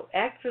last note: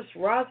 actress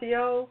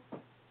Rosario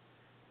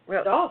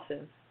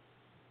Dawson.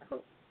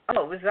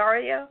 Oh,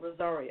 Rosario?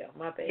 Rosario,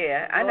 my bad.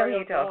 Yeah, I know who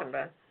you're Dawson. talking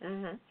about.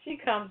 She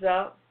comes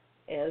out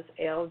as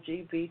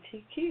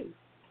LGBTQ.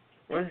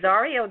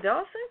 Rosario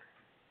Dawson?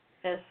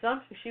 Has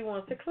something she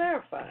wants to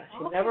clarify. She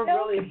Okay, never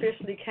really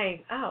officially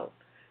came out.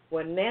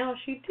 Well, now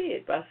she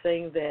did by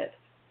saying that,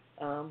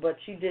 but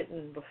she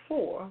didn't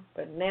before,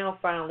 but now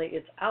finally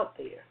it's out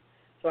there.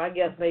 So I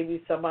guess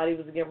maybe somebody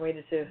was getting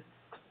ready to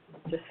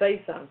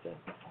say something.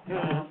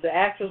 The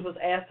actress was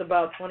asked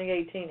about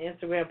 2018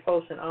 Instagram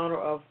post in honor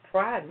of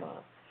Pride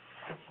Month.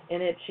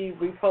 In it, she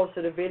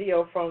reposted a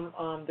video from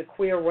the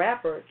queer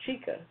rapper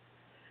Chica.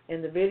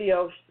 In the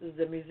video,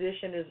 the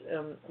musician is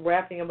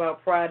rapping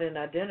about pride and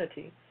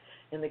identity.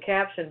 In the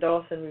caption,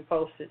 Dawson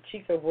reposted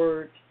Chica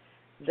words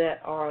that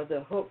are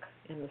the hook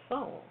in the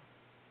song.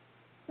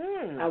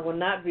 I will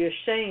not be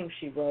ashamed,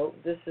 she wrote.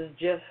 This is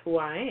just who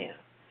I am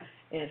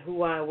and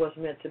who I was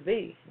meant to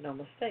be. No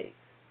mistake.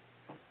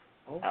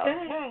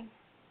 Okay.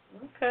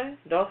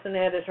 Dawson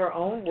added her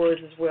own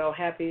words as well.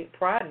 Happy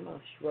Pride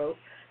Month, she wrote.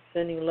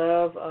 Sending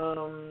love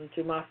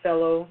to my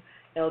fellow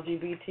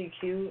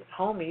LGBTQ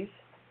homies.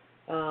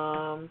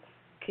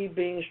 Keep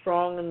being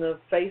strong in the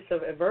face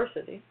of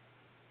adversity.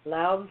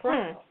 Loud and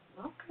proud.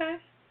 Okay.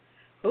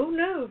 Who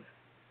knew?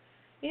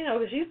 You know,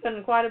 because she's been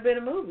in quite a bit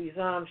of movies.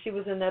 She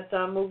was in that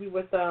movie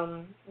with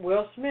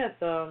Will Smith.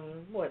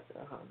 What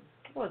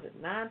was it,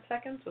 9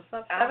 seconds or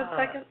something? 7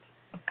 seconds?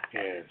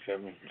 Yeah,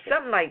 7.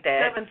 Something like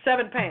that.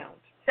 7 pounds.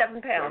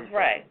 7 pounds,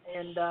 right.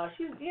 And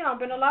she's,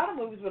 been in a lot of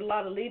movies with a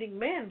lot of leading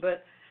men,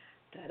 but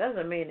that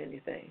doesn't mean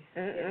anything.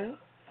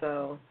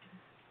 So,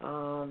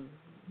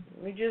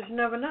 we just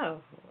never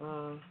know.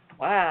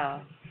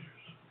 Wow.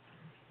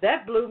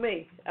 That blew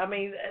me. I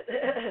mean,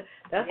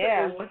 that's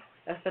a new one.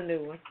 That's a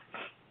new one.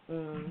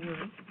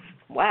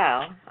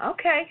 Wow.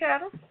 Okay,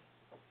 Kettle.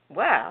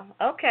 Wow.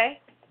 Okay.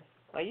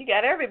 Well, you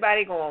got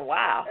everybody going,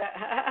 wow.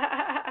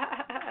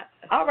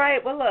 All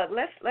right. Well, look,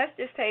 let's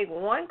just take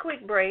one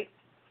quick break,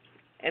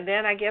 and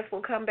then I guess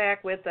we'll come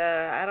back with,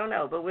 I don't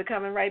know, but we're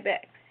coming right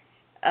back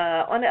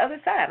on the other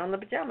side on the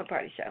Pajama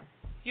Party Show.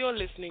 You're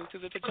listening to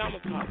the Pajama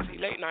Party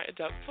Late Night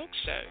Adult Talk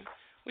Show.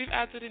 We've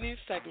added a new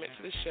segment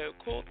to the show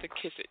called the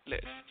Kiss It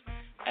List.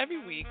 Every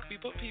week, we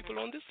put people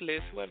on this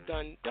list who have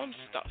done dumb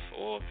stuff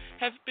or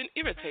have been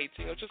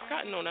irritating or just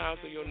gotten on our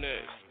or your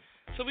nerves.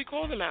 So we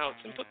call them out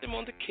and put them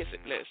on the Kiss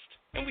It List,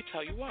 and we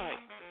tell you why.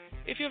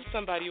 If you have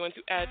somebody you want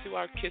to add to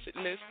our Kiss It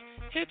List,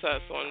 hit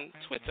us on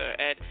Twitter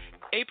at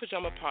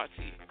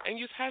 @apajamaparty and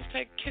use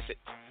hashtag #KissIt,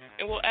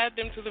 and we'll add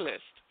them to the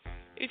list.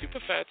 If you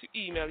prefer to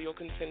email your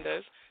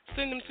contenders,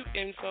 send them to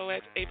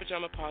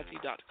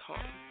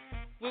info@apajamaparty.com.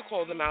 We'll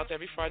call them out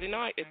every Friday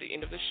night at the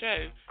end of the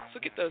show, so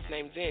get those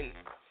names in.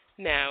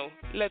 Now,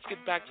 let's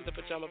get back to the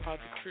Pajama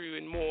Party crew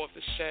and more of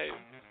the show.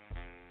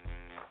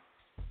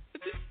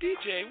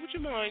 DJ, would you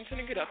mind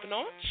turning it up a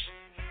notch?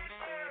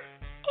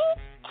 Oh,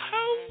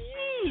 how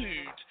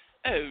rude.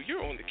 Oh,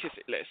 you're on the Kiss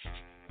It list.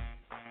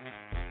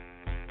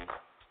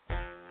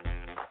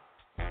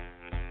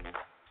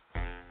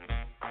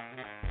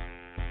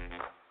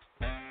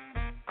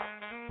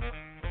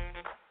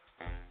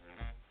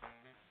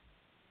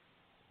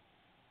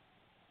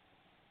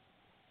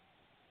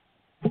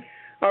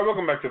 All right,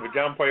 welcome back to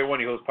Pajama Party 1.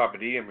 Your host, Papa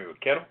D. I'm here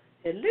with Kettle.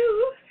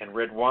 Hello. And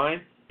Red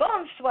Wine.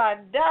 Bonsoir,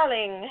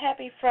 darling.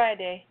 Happy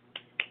Friday.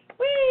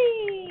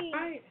 Whee!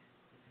 Right.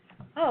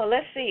 Oh,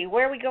 let's see.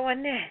 Where are we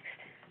going next?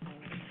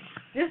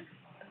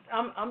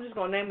 I'm just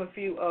gonna name a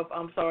few of.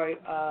 I'm sorry.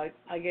 I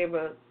gave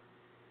a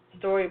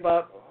story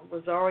about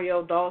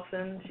Rosario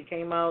Dawson. She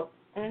came out.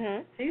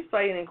 She's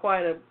played in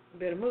quite a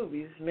bit of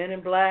movies. Men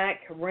in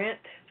Black, Rent.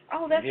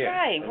 Oh, that's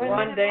right.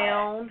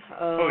 Rundown.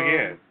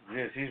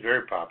 Yeah, she's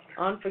very popular.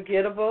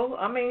 Unforgettable.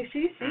 I mean,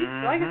 she's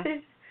like I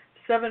said,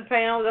 7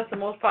 pounds. That's the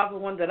most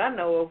popular one that I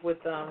know of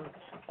with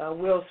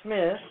Will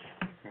Smith.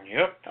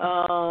 Yep.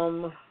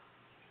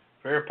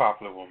 Very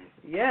popular woman.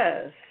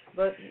 Yes,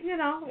 but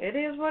it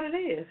is what it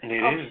is.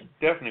 It is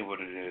definitely what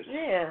it is.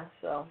 Yeah.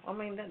 So I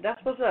mean,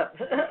 that's what's up.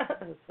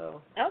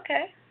 So.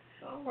 Okay.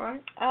 All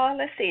right.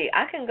 Let's see.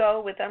 I can go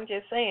with. I'm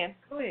just saying.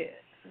 Go ahead.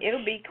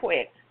 It'll be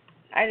quick.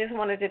 I just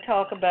wanted to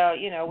talk about,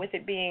 with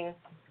it being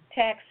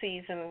tax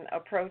season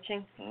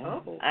approaching.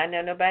 Oh. I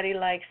know nobody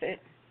likes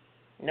it.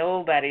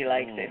 Nobody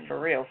likes it, for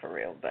real,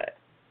 but,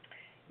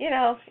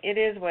 it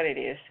is what it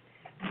is.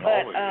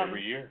 But, always,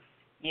 every year.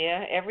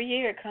 Yeah, every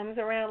year it comes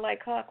around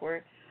like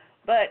clockwork.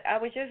 But I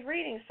was just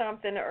reading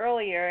something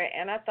earlier,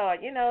 and I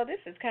thought,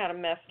 this is kind of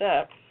messed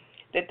up,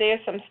 that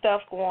there's some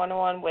stuff going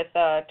on with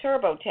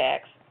TurboTax.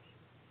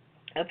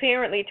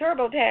 Apparently,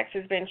 TurboTax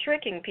has been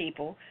tricking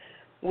people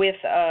with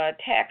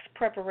tax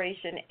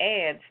preparation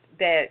ads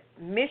that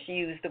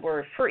misuse the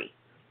word free.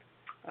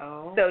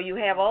 Oh. So you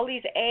have all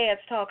these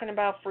ads talking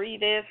about free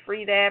this,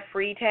 free that,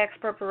 free tax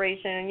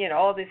preparation,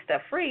 all this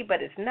stuff free,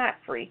 but it's not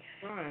free.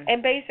 Right.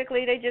 And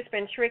basically they've just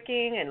been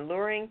tricking and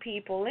luring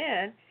people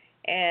in,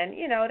 and,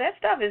 that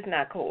stuff is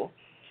not cool.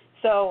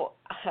 So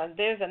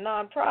there's a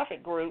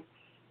nonprofit group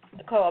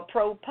called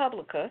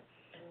ProPublica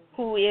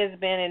who has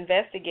been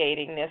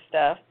investigating this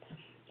stuff.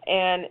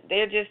 and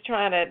they're just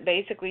trying to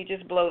basically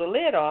just blow the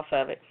lid off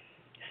of it.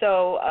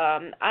 So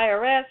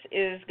IRS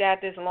is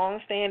got this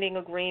long-standing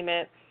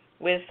agreement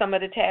with some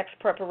of the tax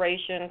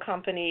preparation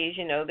companies,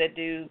 that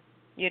do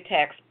your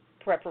tax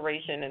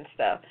preparation and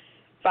stuff,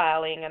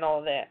 filing and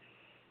all that.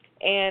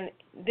 And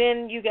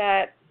then you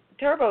got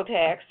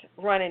TurboTax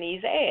running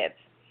these ads.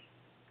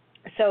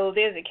 So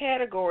there's a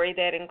category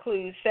that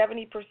includes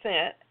 70%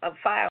 of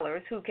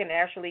filers who can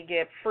actually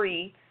get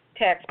free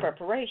tax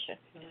preparation.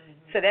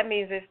 So that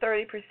means there's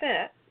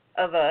 30%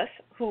 of us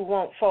who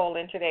won't fall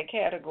into that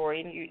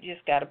category, and you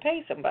just got to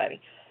pay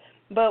somebody.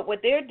 But what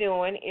they're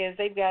doing is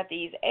they've got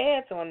these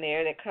ads on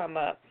there that come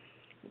up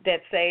that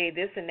say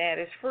this and that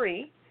is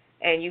free,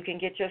 and you can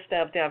get your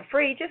stuff done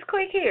free. Just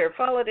click here,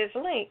 follow this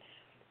link,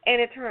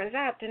 and it turns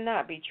out to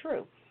not be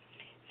true.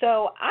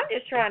 So I'm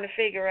just trying to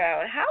figure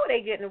out, how are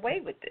they getting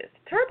away with this?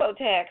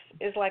 TurboTax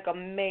is like a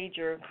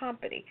major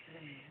company.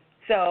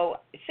 So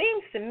it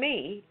seems to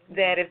me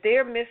that if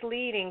they're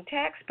misleading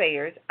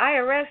taxpayers,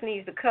 IRS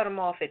needs to cut them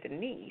off at the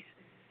knees.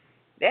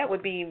 That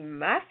would be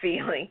my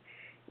feeling.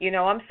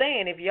 I'm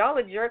saying, if y'all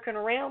are jerking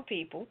around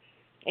people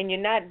and you're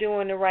not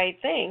doing the right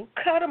thing,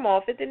 cut them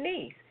off at the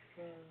knees.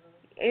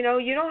 You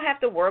don't have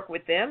to work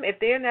with them. If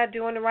they're not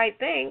doing the right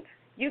thing,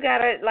 you got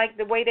to, like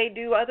the way they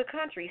do other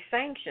countries,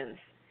 sanctions.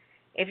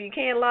 If you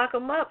can't lock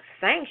them up,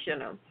 sanction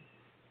them.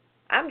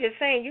 I'm just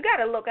saying, you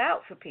got to look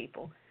out for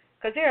people,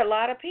 because there are a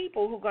lot of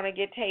people who are going to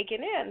get taken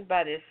in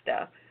by this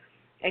stuff.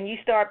 And you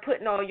start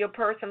putting all your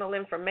personal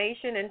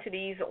information into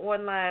these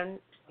online,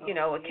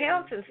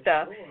 accounts and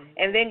stuff,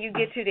 and then you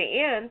get to the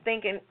end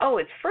thinking, oh,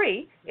 it's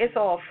free, it's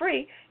all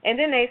free, and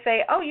then they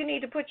say, oh, you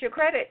need to put your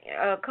credit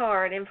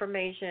card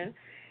information,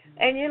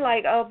 and you're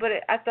like, oh, but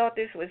I thought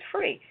this was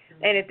free.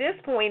 And at this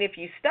point, if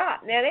you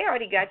stop, now they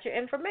already got your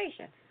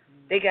information.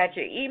 They got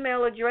your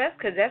email address,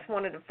 because that's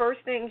one of the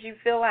first things you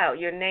fill out,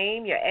 your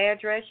name, your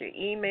address, your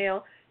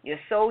email, your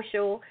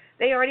social.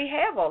 They already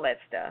have all that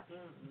stuff.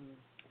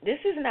 This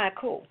is not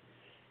cool.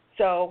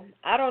 So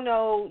I don't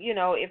know,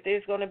 if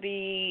there's going to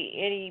be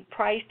any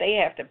price they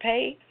have to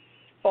pay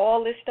for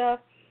all this stuff,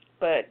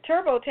 but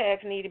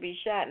TurboTax need to be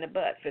shot in the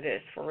butt for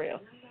this, for real.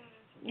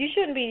 You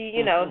shouldn't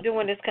be,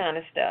 doing this kind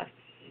of stuff,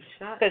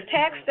 because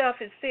tax stuff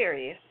is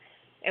serious.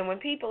 And when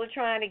people are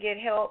trying to get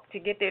help to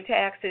get their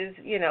taxes,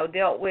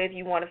 dealt with,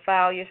 you want to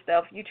file your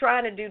stuff, you're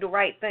trying to do the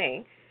right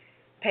thing,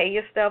 pay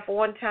your stuff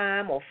on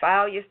time or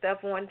file your stuff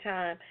on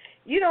time.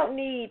 You don't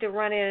need to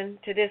run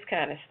into this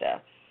kind of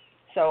stuff.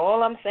 So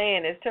all I'm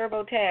saying is,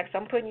 TurboTax,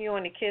 I'm putting you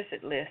on the kiss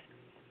it list.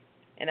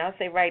 And I'll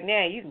say right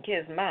now, you can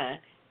kiss mine,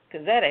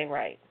 because that ain't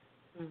right.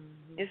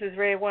 Mm-hmm. This is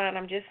red wine,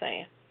 I'm just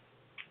saying.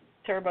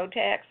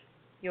 TurboTax,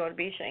 you ought to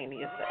be ashamed of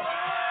yourself.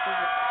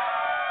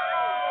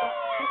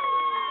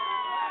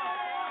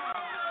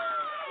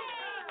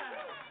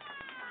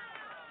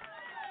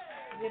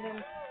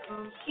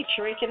 Keep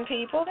tricking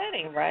people, that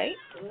ain't right.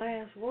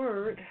 Last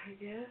word, I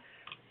guess.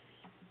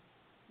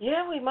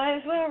 Yeah, we might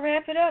as well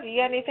wrap it up. You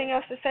got anything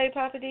else to say,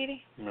 Papa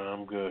Didi? No,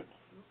 I'm good.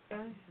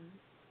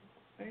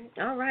 Okay.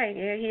 All right.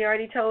 Yeah, he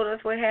already told us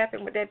what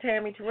happened with that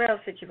Tammy Terrell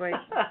situation.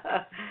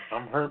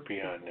 I'm hurt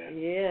beyond that.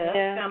 Yeah,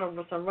 that's kind of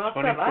some rough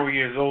stuff. 24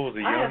 years old is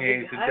a young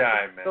age to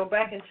die, man. Go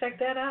back and check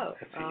that out.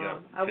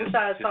 I wish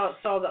I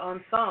saw the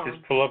Unsung.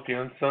 Just pull up the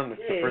Unsung.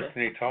 That's the first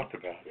thing they talked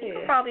about. You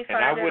could probably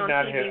find and it on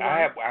TV.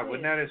 I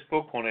would not have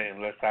spoke on it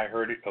unless I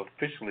heard it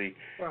officially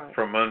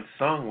from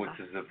Unsung, which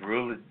is a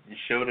real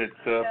show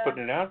that's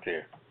putting it out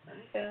there.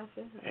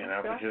 And I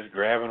was just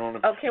grabbing on the...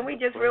 Oh, can we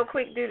just real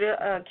quick do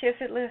the Kiss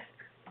It list?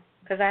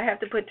 Because I have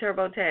to put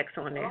TurboTax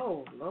on there.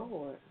 Oh,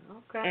 Lord.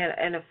 Okay.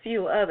 And a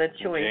few other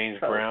choice James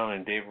folks. Brown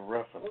and David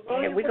Ruffin.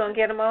 And we're going to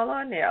get them all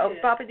on there. Oh,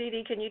 Papa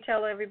Didi, can you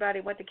tell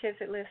everybody what the Kiss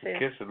It list is? The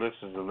Kiss It list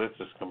is a list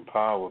that's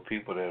compiled with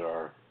people that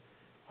are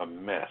a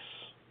mess.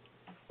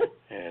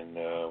 And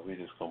we're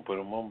just going to put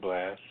them on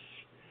blast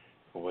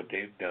for what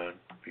they've done,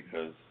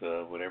 because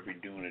whatever you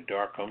do in the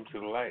dark comes to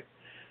the light.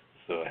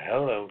 So,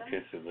 hello,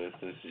 Kiss It list.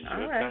 This is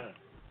your time.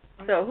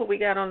 So who we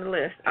got on the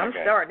list? I'm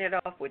starting it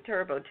off with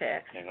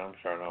TurboTax. And I'm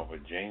starting off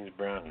with James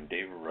Brown and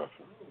David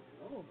Ruffin.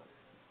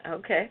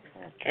 Okay.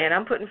 And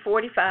I'm putting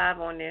 45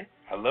 on there.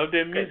 I love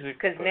their music.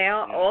 Because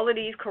now all of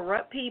these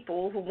corrupt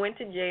people who went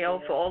to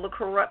jail for all the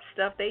corrupt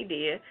stuff they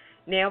did,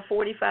 now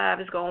 45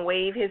 is going to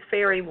wave his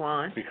fairy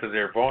wand. Because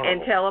they're vulnerable.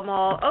 And tell them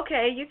all,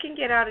 okay, you can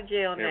get out of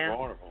jail now. They're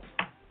vulnerable.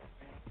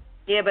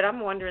 Yeah, but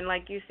I'm wondering,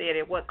 like you said,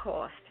 at what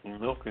cost?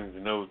 Milkins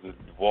knows the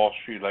Wall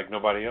Street like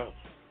nobody else.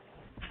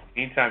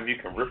 Anytime you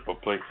can rip a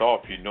place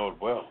off, you know it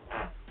well.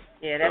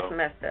 Yeah, that's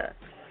messed up.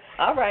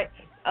 All right.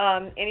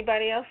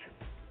 Anybody else?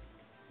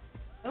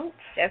 Nope.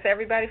 That's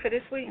everybody for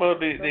this week? Well,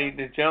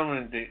 the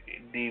gentleman,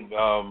 the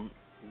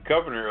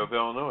governor of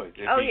Illinois.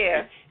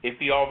 If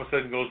he all of a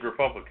sudden goes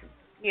Republican.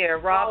 Yeah,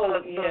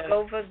 Rob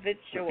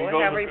Blagojevich, or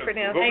however you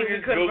pronounce it.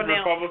 He goes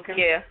Republican?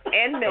 Yeah,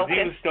 and Milken. He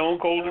was stone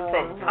cold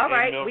Republican. All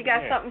right, we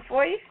got something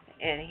for you,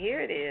 and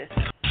here it is.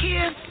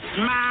 Kiss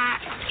my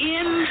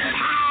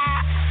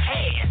entire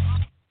ass.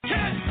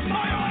 Kiss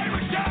my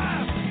Irish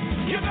ass!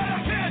 You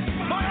better kiss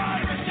my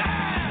Irish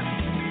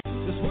ass!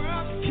 This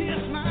world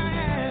kiss my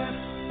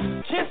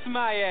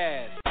my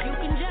ass. You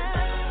can just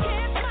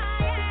kiss my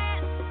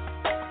ass.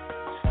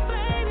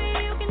 Baby,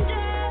 you can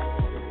just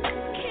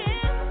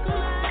kiss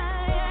my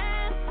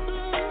ass.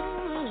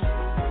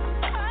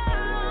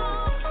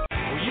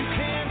 Oh, you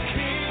can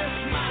kiss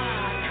my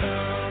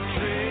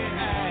country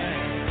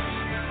ass.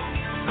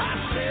 I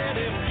said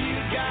if you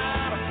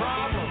got a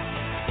problem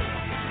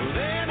with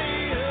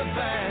any of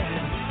that,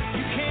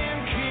 you can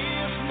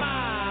kiss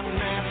my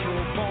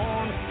natural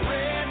born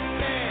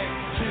redneck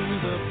to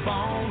the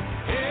bone,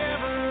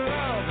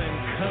 ever-loving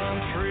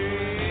country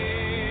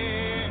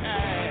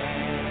ass.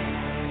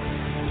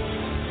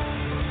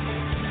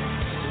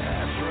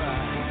 That's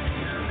right.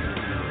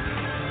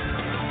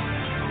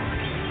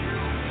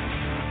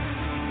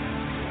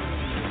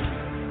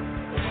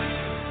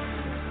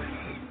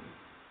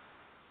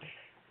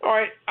 All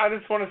right, I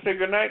just want to say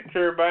good night to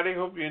everybody.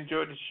 Hope you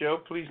enjoyed the show.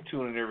 Please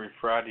tune in every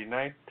Friday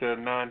night to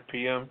 9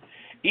 p.m.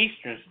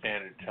 Eastern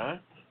Standard Time.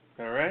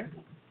 All right?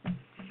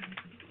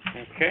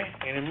 Okay.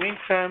 In the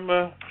meantime,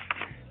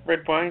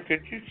 Red Wine,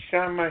 could you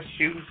shine my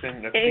shoes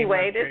and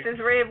Anyway, this is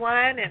Red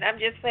Wine, and I'm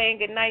just saying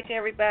good night to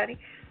everybody.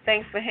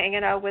 Thanks for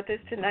hanging out with us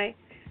tonight.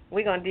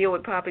 We're going to deal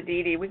with Papa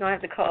Didi. We're going to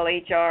have to call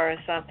HR or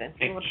something.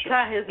 We're going to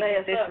tie his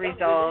ass this up.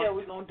 resolved. That's what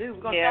we're going to do.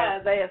 We're going to tie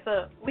his ass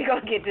up. We're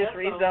going to get this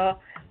resolved.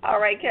 All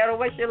right, Kettle,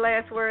 what's your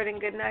last word and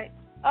good night?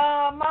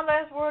 My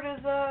last word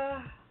is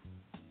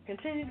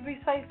continue to be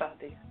safe out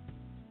there.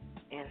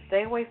 And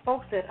stay away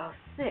folks that are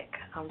sick.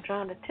 I'm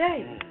trying to tell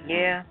you.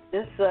 Yeah.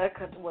 This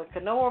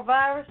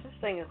coronavirus, this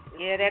thing is...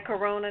 Yeah, that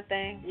corona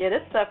thing. Yeah,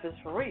 this stuff is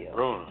for real.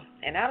 Corona.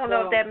 And I don't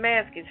know if that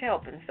mask is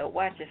helping, so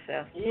watch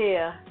yourself.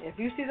 Yeah. If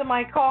you see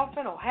somebody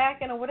coughing or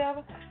hacking or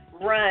whatever...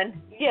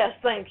 Run. Yes,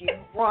 thank you.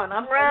 Run.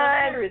 I'm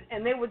serious.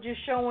 And they were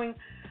just showing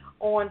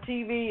on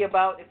TV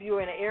about if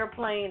you're in an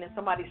airplane and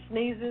somebody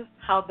sneezes,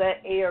 how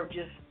that air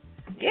just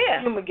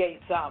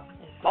fumigates out.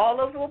 All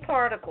those little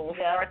particles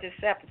start to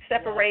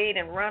separate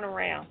and run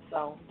around.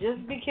 So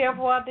just be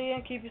careful out there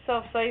and keep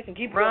yourself safe and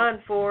keep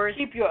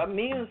your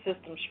immune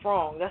system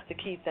strong. That's the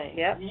key thing.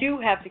 Yep.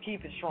 You have to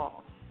keep it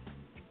strong.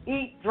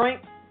 Eat,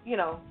 drink,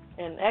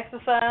 and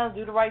exercise.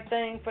 Do the right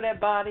thing for that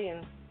body,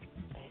 and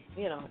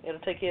it'll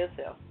take care of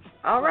itself.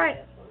 All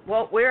right.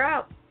 Well, we're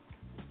out.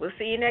 We'll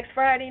see you next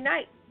Friday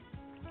night.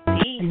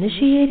 Peace.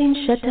 Initiating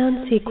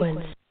shutdown sequence.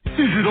 Is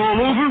it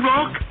all over,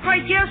 Rock? I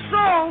guess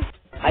so.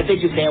 I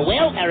bid you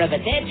farewell,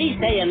 arrivederci,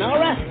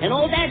 sayonara, and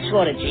all that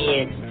sort of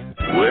cheers.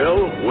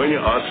 Well, when you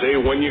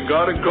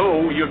gotta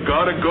go, you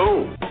gotta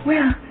go.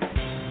 Well,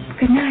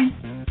 good night.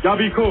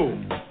 Yabiko.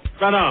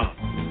 Sana.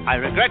 I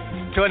regret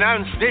to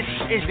announce this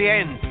is the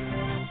end.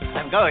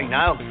 I'm going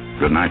now.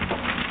 Good night,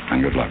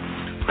 and good luck.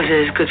 Was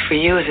it as good for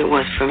you as it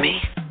was for me?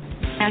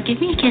 Now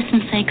give me a kiss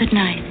and say good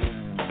night.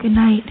 Good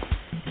night.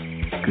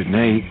 Good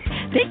night.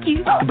 Thank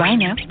you. Goodbye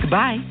now.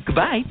 Goodbye.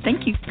 Goodbye.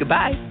 Thank you.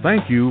 Goodbye.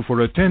 Thank you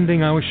for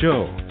attending our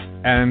show,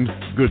 and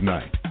good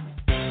night.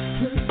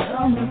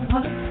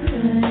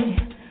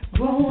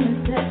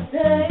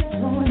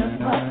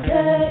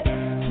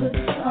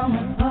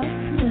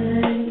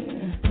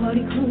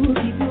 Party cool,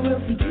 keep it real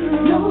for you.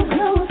 No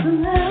clothes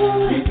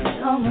allowed. It's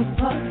summer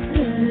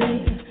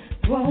party.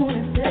 Grown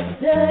and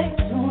sexy,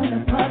 join the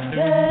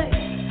party.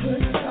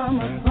 Good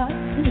summer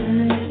party.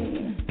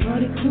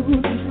 Party cool,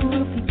 keep it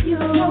real for you.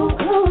 No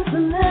clothes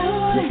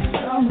allowed. It's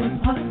summer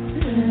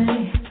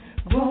party.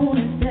 Grown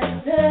and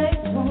sexy,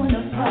 join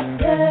the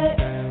party.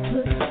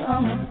 Good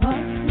summer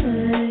party.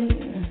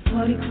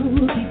 Party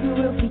cool, keep it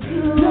real for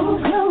you. No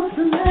clothes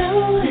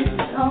allowed. It's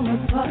summer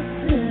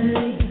party.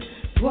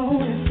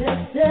 Grown and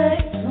sexy,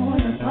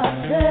 join the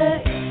party.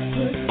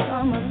 Good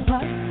summer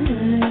party.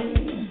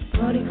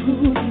 Party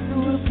cool, keep it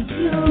real for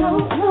you. No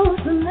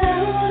clothes allowed.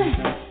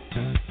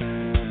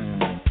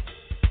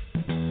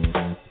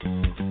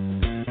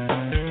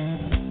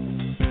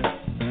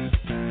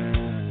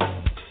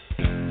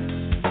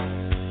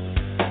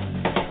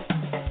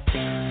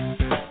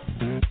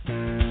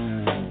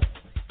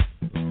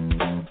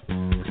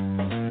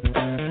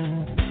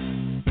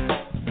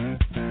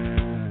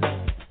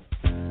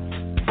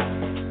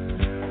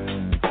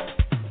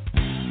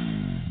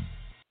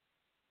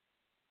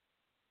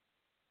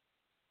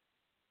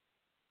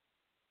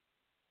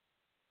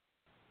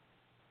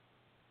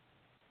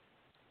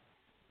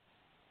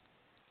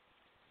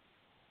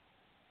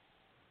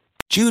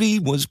 Judy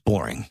was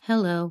boring.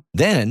 Hello.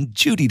 Then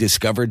Judy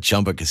discovered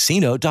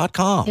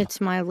ChumbaCasino.com. It's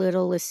my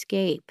little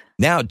escape.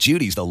 Now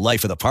Judy's the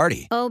life of the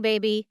party. Oh,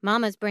 baby,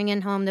 mama's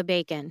bringing home the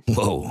bacon.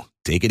 Whoa,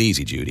 take it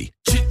easy, Judy.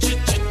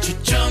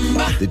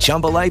 The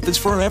Chumba life is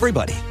for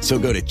everybody. So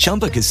go to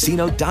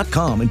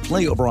ChumbaCasino.com and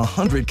play over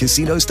 100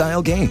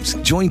 casino-style games.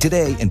 Join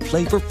today and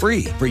play for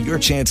free for your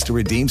chance to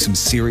redeem some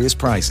serious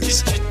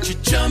prizes.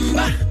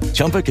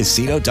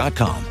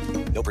 ChumbaCasino.com.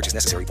 No purchase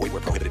necessary. Void where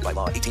prohibited by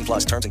law.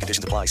 18+ terms and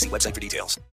conditions apply. See website for details.